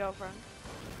when you're saying girlfriend.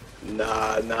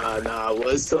 Nah. I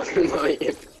was talking about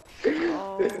you.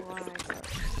 Oh my god.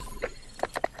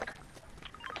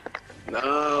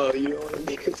 No, you don't want to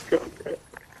be his girlfriend.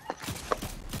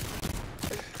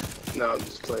 No, I'm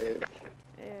just playing.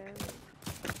 Yeah.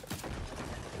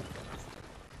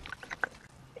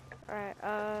 Alright,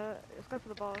 let's go for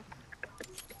the boss.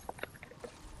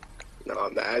 No,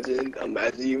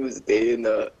 imagine you was dating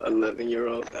a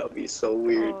 11-year-old. That would be so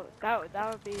weird. Oh,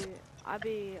 that would be, I'd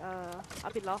be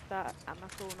laughed at my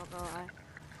school, not gonna lie.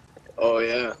 Oh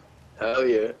yeah, hell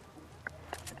yeah.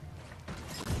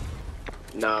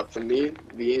 Nah, for me,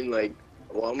 being like,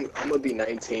 well, I'm gonna be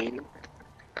 19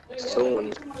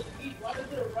 soon.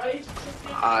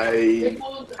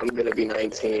 I'm gonna be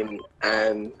 19,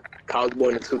 and I was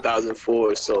born in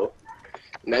 2004, so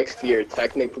next year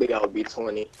technically I'll be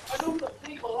 20.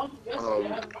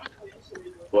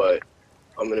 But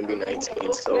I'm gonna be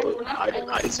 19, so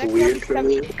it's Next year I'll weird be for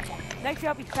me. Next year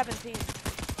I'll be 17.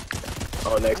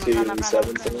 Oh, next year you'll be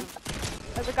 17.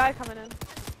 There's a guy coming in.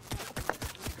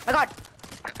 My God.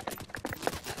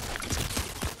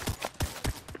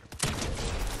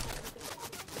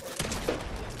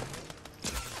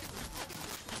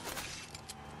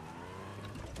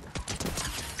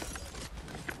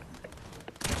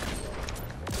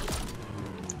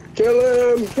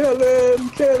 Kill him! Killed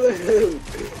him.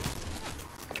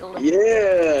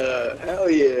 Yeah, hell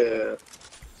yeah.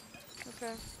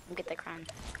 Okay. Get the crown.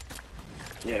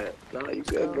 Yeah, nah, you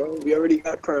good, bro. We already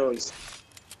got crowns.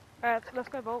 Alright, so let's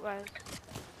go vote, guys.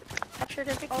 Capture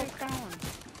the victory crown.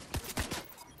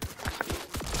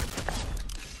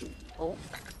 Oh.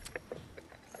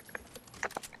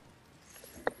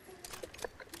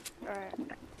 Alright.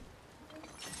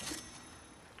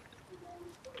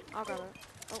 I'll grab it.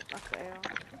 Oh, that's the AR.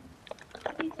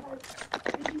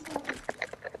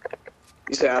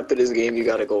 You said after this game you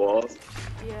gotta go off.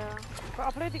 Yeah. But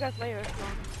I'll play with you guys later if you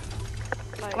want.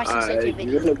 Like, My sister did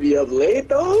You're gonna be up late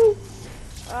though?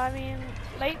 I mean,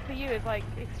 late for you is like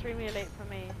extremely late for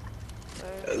me. So,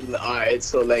 Alright,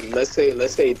 so like let's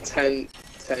say 10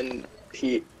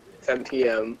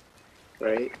 p.m.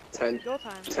 right? 10 your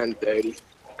time. 10:30.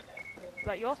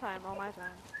 Like your time or my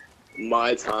time.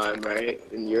 My time, right?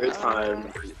 And your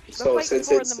time. So Like since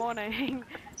 4 in it's the morning.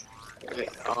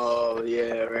 oh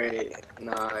yeah, right.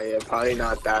 Nah, yeah, probably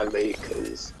not that late,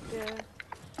 cause Yeah.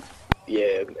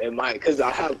 yeah, it might, cause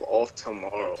I have off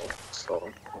tomorrow.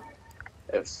 So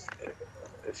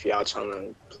if y'all trying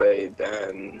to play,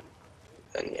 then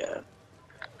yeah.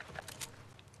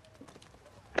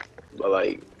 But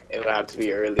like it would have to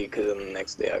be early, cause then the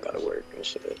next day I gotta work and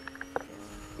shit.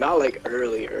 Not like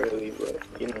early, but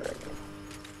you know,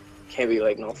 can't be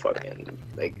like no fucking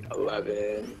like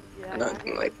 11, Yeah,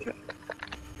 nothing yeah. like that.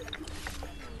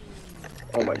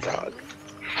 Oh my god,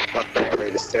 my frame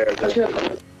rate is terrible. I'm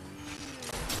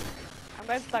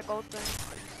going to that gold thing.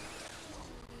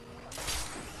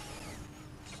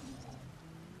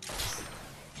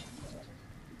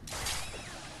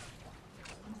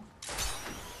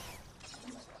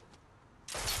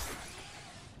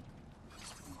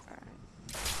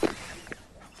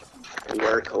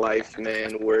 Work life,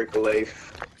 man, work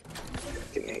life.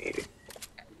 Fucking hate it.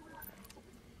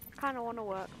 I kind of want to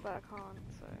work, but I can't,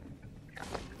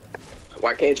 so...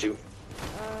 Why can't you?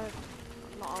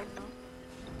 I'm not old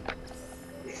enough.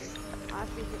 I have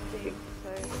to be 16, so...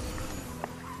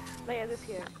 Later this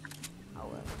year, I'll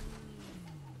work.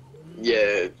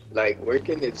 Yeah, like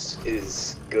working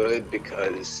is good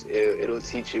because it'll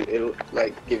teach you, it'll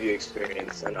like give you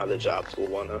experience, and other jobs will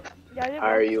wanna Yeah, I did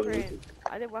hire work you. experience.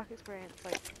 I did work experience,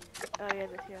 like, earlier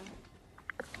this year.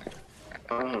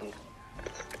 Um,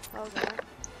 That was alright.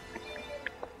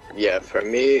 yeah, for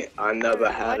me, I never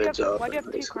Why had do you a have, job. why do you in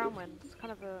have high 2 school. crown wins? It's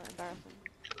kind of embarrassing.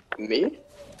 Me?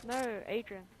 No,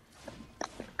 Adrian.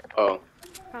 Oh,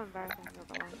 It's kind of embarrassing, not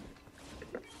gonna lie.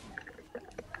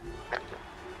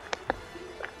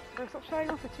 Bro, stop showing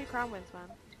off for 2 crown wins, man.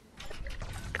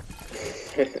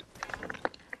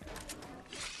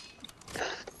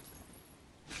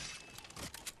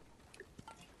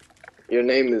 your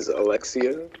name is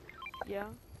Alexia? Yeah.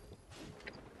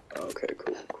 Okay,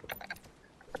 cool.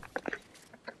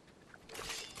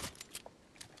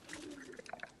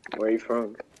 Where are you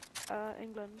from?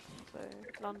 England, so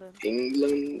London.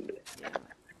 England? Yeah.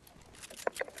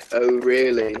 Oh,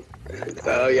 really? That's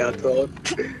how y'all talk?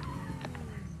 Yeah.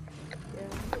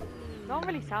 No one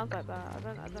really sounds like that. I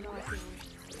don't know why people...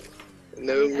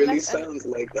 No, I mean, it really unless- sounds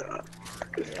like that.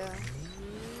 Yeah.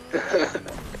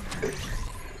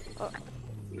 Oh,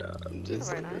 No, I'm that's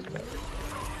just. not very nice.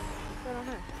 What's going on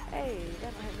here? Hey,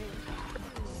 don't hit me.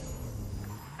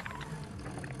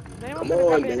 Is anyone Come gonna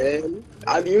grab on, me in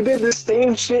man. You did the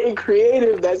same shit in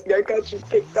creative that got you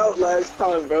kicked out last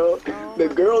time, bro. Oh The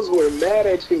my girls were mad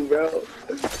at you, bro.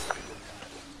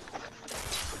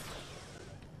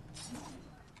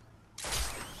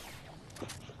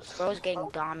 Bro's getting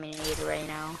dominated right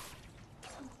now.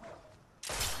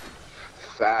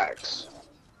 Facts.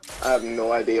 I have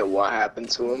no idea what happened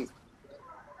to him.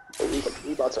 But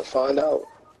we about to find out.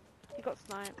 He got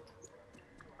sniped.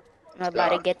 I'm about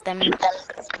to get them.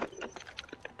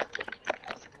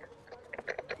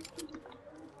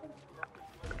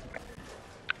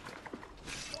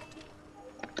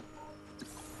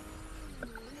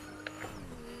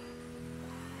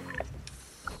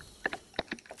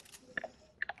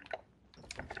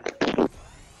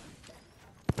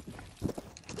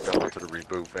 Going to the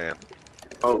reboot van.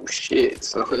 Oh shit,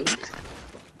 son.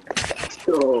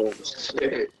 Oh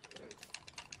shit.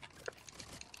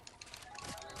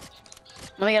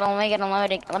 Let me get him, let me get him, let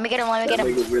me get him, let me get That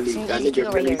him. nigga really, Some that easy nigga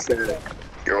over really here. said,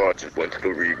 yo, I just went to the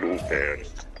reboot van.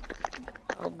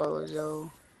 Oh,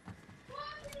 bozo.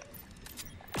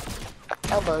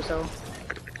 Oh, bozo.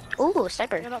 Ooh,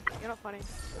 sniper. You're not funny.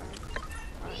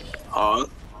 Alright. Huh?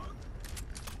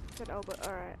 Good elbow.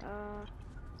 Alright,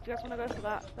 do you guys wanna go for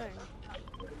that thing?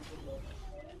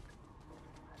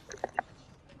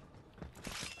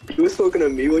 You was talking to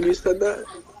me when you said that?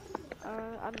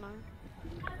 I don't know.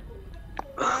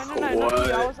 No, not What?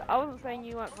 you. I wasn't saying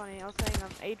you weren't funny. I was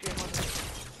saying Adrian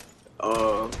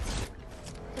wasn't.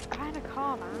 It's a kind of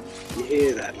car, man. You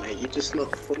hear that, man? You're just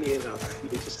not funny enough.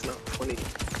 You're just not funny.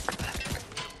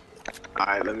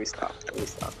 Alright, let me stop.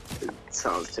 It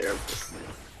sounds terrible.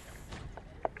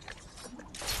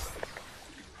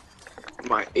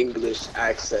 My English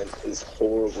accent is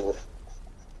horrible.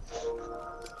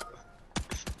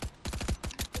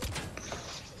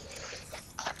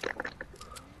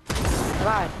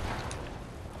 God.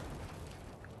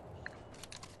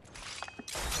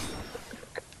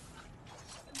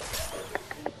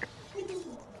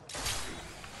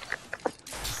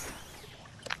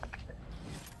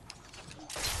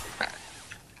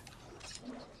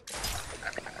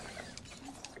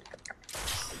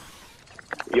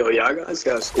 Yo, y'all guys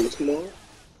got school tomorrow?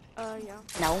 Yeah.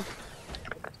 No.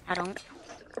 I don't.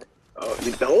 Oh,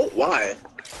 you don't? Why?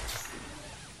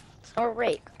 Summer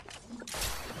break.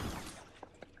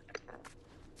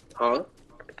 Huh?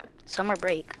 Summer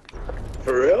break.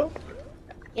 For real?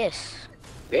 Yes.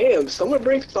 Damn, summer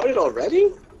break started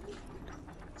already?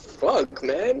 Fuck,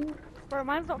 man. Bro,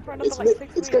 mine's not for another It's, like 6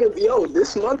 weeks. it's gonna be, yo,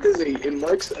 this month it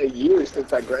marks a year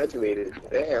since I graduated.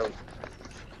 Damn.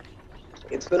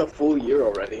 It's been a full year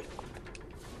already.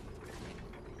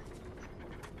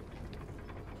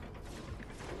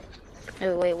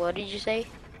 Oh, wait, what did you say?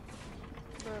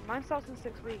 Mine starts in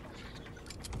 6 weeks.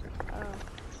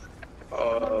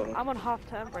 Uh, I'm on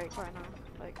half-term break right now.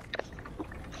 Like,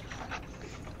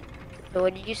 So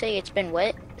what did you say? It's been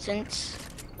what? Since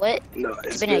what? no,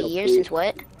 It's been a year full- since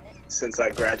what? since I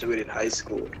graduated high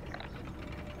school.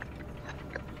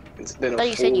 It's been I a thought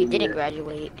you said you full didn't year.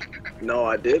 graduate. No,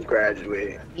 I did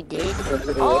graduate. You did?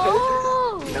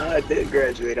 Oh! No, I did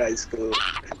graduate high school.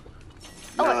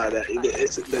 Nah, the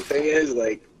thing is,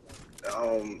 like,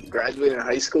 graduating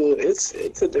high school, it's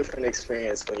a different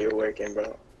experience when you're working,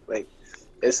 bro. Like,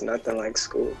 it's nothing like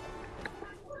school.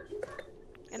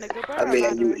 in a good way I or a mean,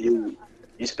 bad way?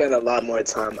 you spend a lot more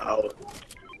time out.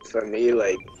 For me,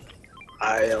 like,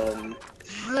 I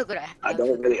Look what I have.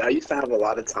 I used to have a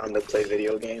lot of time to play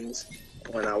video games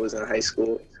when I was in high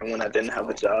school and when I didn't have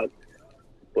a job.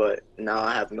 But now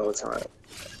I have no time,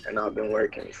 and I've been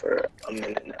working for a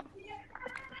minute now.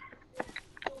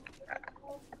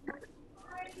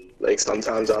 Like,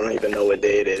 sometimes I don't even know what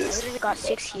day it I is. literally got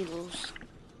 6 heals.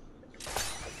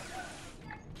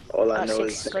 All I Got know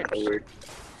 6 is that I slips. work.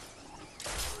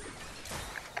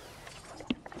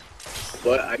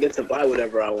 But I get to buy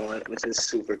whatever I want, which is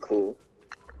super cool.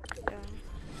 Yeah.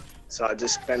 So I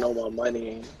just spend all my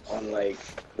money on, like,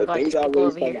 the Like, things I people really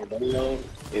over spend here. my money on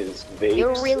is vapes.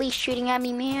 You're really shooting at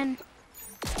me, man?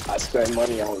 I spend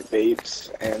money on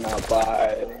vapes, and I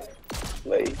buy,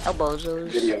 like, Elbozos.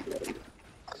 video games.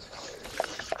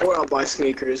 Or I'll buy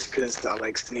sneakers, because I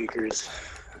like sneakers.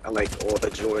 I like all the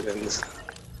Jordans.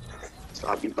 So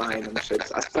I'll be buying them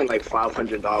shits. I spent like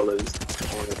 $500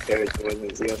 on a pair of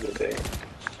Jordans the other day.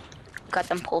 Got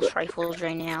them pulse rifles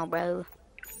right now, bro.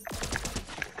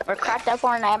 We're cracked up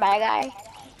for a night, my guy.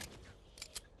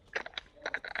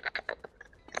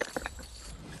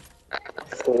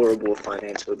 Horrible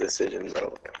financial decision,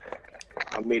 bro.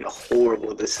 I made a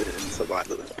horrible decision to buy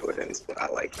those Jordans, but I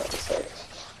like them, so.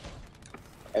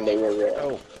 And they were rare.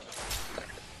 Oh,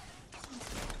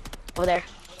 Over there.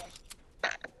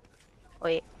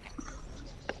 Wait.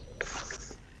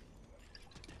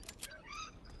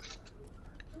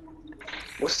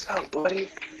 What's up, buddy?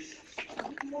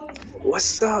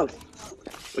 What's up?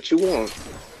 What you want?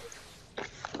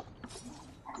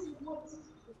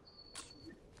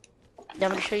 You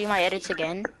want me to show you my edits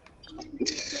again?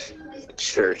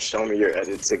 Sure, show me your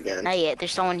edits again. Not yet.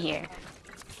 There's someone here.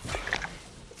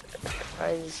 Or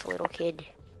this little kid.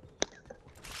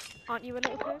 Aren't you a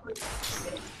little kid?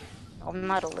 I'm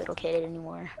not a little kid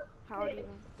anymore. How old are you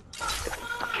then?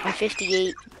 I'm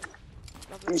 58.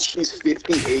 Lovely. She's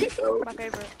 58, though. My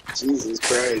favorite. Jesus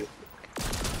Christ.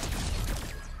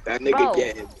 That nigga Bro,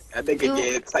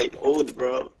 getting type old,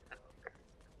 bro.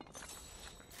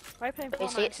 Why are you playing Wait,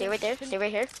 Fortnite? stay right there. Stay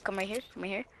right here. Come right here. Come right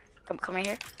here. Come right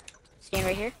here. Stand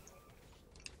right here.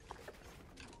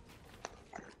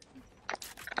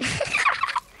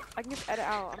 I can just edit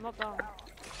out. I'm not dumb.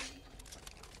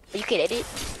 You can edit.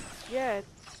 Yeah,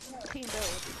 it's team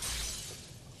build.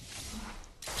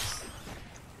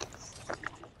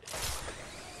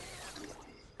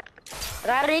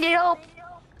 I need help.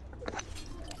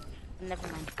 Never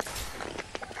mind.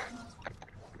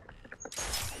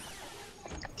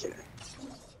 Okay.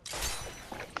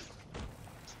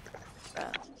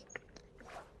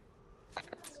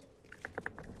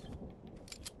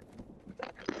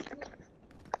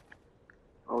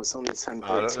 Oh, it's only 10.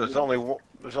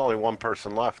 there's only one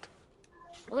person left.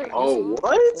 Well, there Oh, isn't.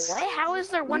 what? What? How is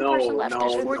there one No, person left?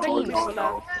 There's no, 4 no, teams. no,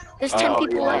 no. There's 10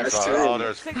 people yeah, left. that's Oh, true.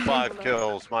 there's 6 5 people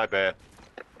kills. My bad.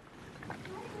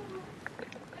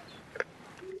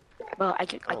 Bro,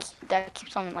 that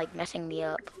keeps on like messing me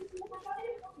up.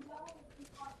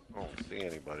 I don't see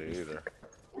anybody either.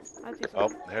 I see Oh,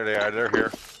 some. here they are. They're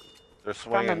here. They're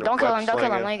From swinging. him. They're Don't kill web him. Don't kill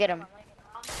him. slinging. Let me get him.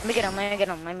 Let me get him. Let me get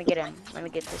him. Let me get him. Let me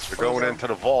get this. They're going bozo. into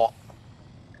the vault.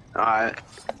 Alright,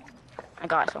 I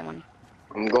got someone.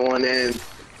 I'm going in.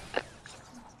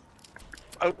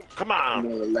 Oh, come Come on.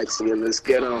 on, Alexia, let's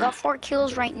get I him. got 4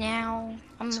 kills right now.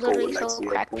 I'm Let's go, literally so Alexia,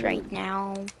 cracked come right on.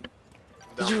 now.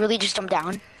 Did you really just jump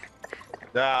down?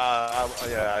 Yeah,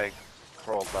 I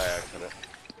crawled by accident.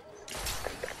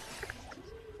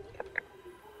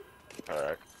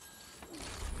 Alright.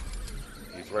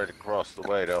 He's ready to cross the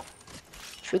way, though.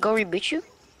 Should we go reboot you?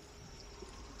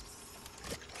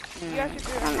 You guys should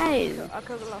do it. I don't know. I'll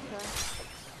kill the last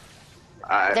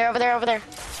guy. Alright. There, over there, over there.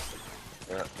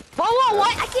 Yeah. Whoa, whoa,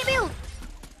 what? I can't move!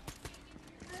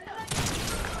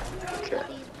 Okay.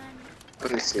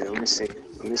 Let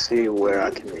me see where I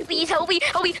can reach. Please help me,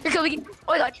 help me, they're coming.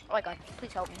 Oh my god,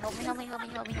 please help me, help me, help me, help me,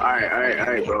 help me.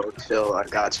 Alright, bro. Chill, I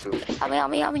got you. Help me,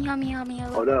 help me, help me, help me, help me.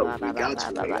 Hold up, we got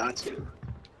you, I got you.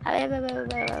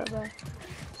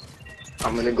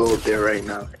 I'm gonna go up there right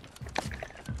now.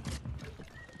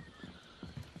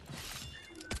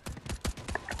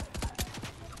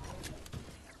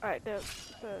 Alright,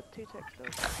 there's 2 ticks still.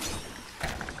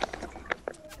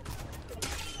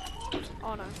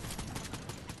 Oh no.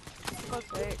 For God's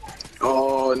sake.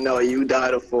 Oh no, you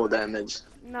died of full damage.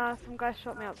 Nah, some guy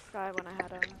shot me out the sky when I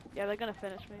had yeah, they're gonna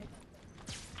finish me.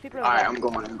 People are Alright, left. I'm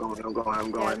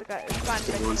going. Yeah, it's fine.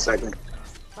 Give me 1 second.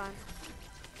 It's fine.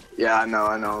 Yeah, I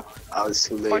know. I was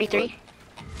too late. 43.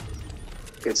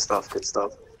 Good stuff.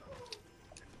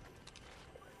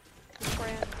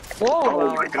 Spraying. Whoa!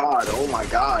 Oh my god, oh my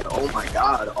god. Oh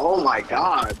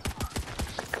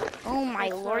my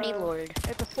It's, lordy lord.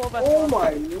 It's a 4 vs 4. Oh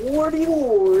my lordy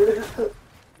lord.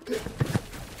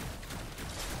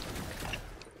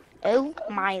 Oh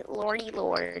my lordy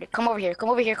lord. Come over here.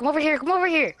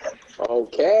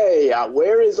 Okay,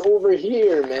 where is over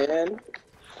here, man?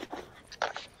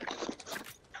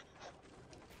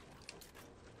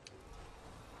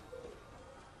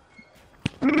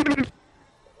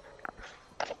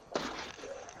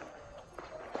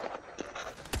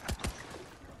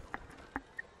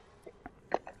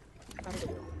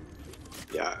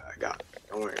 Yeah, I got it.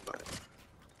 Don't worry about it.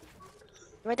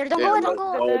 Right there, don't Yeah, go.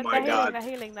 oh my god. They're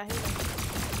healing. Spray.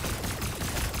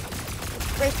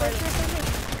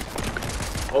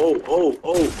 Oh.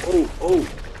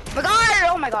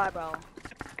 My god, bro.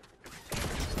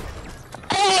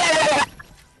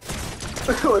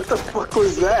 What the fuck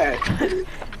was that?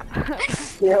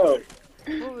 Yo.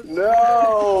 What was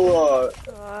No.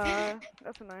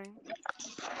 that's annoying.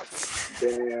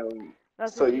 Damn.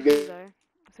 That's So a you GG get. though.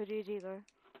 It's a GG though.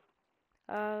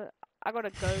 I gotta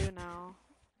go now.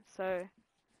 So,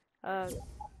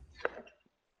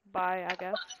 bye, I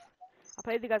guess. I'll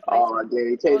play with you guys later. Oh, damn,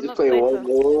 you can't Well, just not play later. one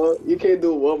more? You can't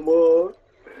do one more?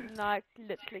 No, I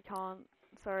literally can't.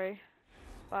 Sorry.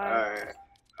 Bye.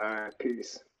 Alright,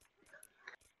 peace.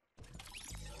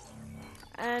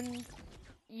 And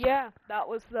yeah, that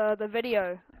was the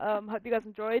video. Hope you guys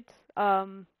enjoyed.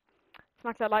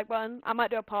 Smack that like button. I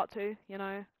might do a part 2, you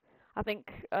know. I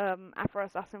think Afro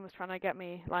Assassin was trying to get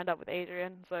me lined up with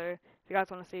Adrian, so if you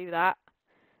guys want to see that,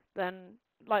 then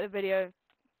like the video,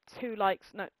 3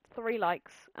 likes, and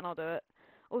I'll do it.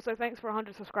 Also, thanks for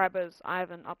 100 subscribers. I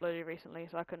haven't uploaded recently,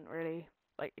 so I couldn't really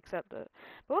accept it.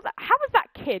 But how was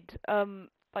that kid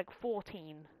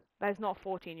 14? That is not a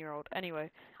 14-year-old.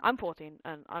 Anyway, I'm 14,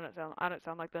 and I don't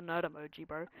sound like the nerd emoji,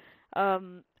 bro.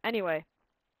 Anyway.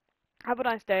 Have a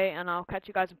nice day, and I'll catch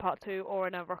you guys in part 2, or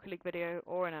in a Rocket League video,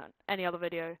 or in any other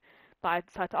video that I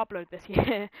decide to upload this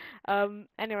year.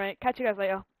 Anyway, catch you guys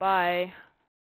later. Bye.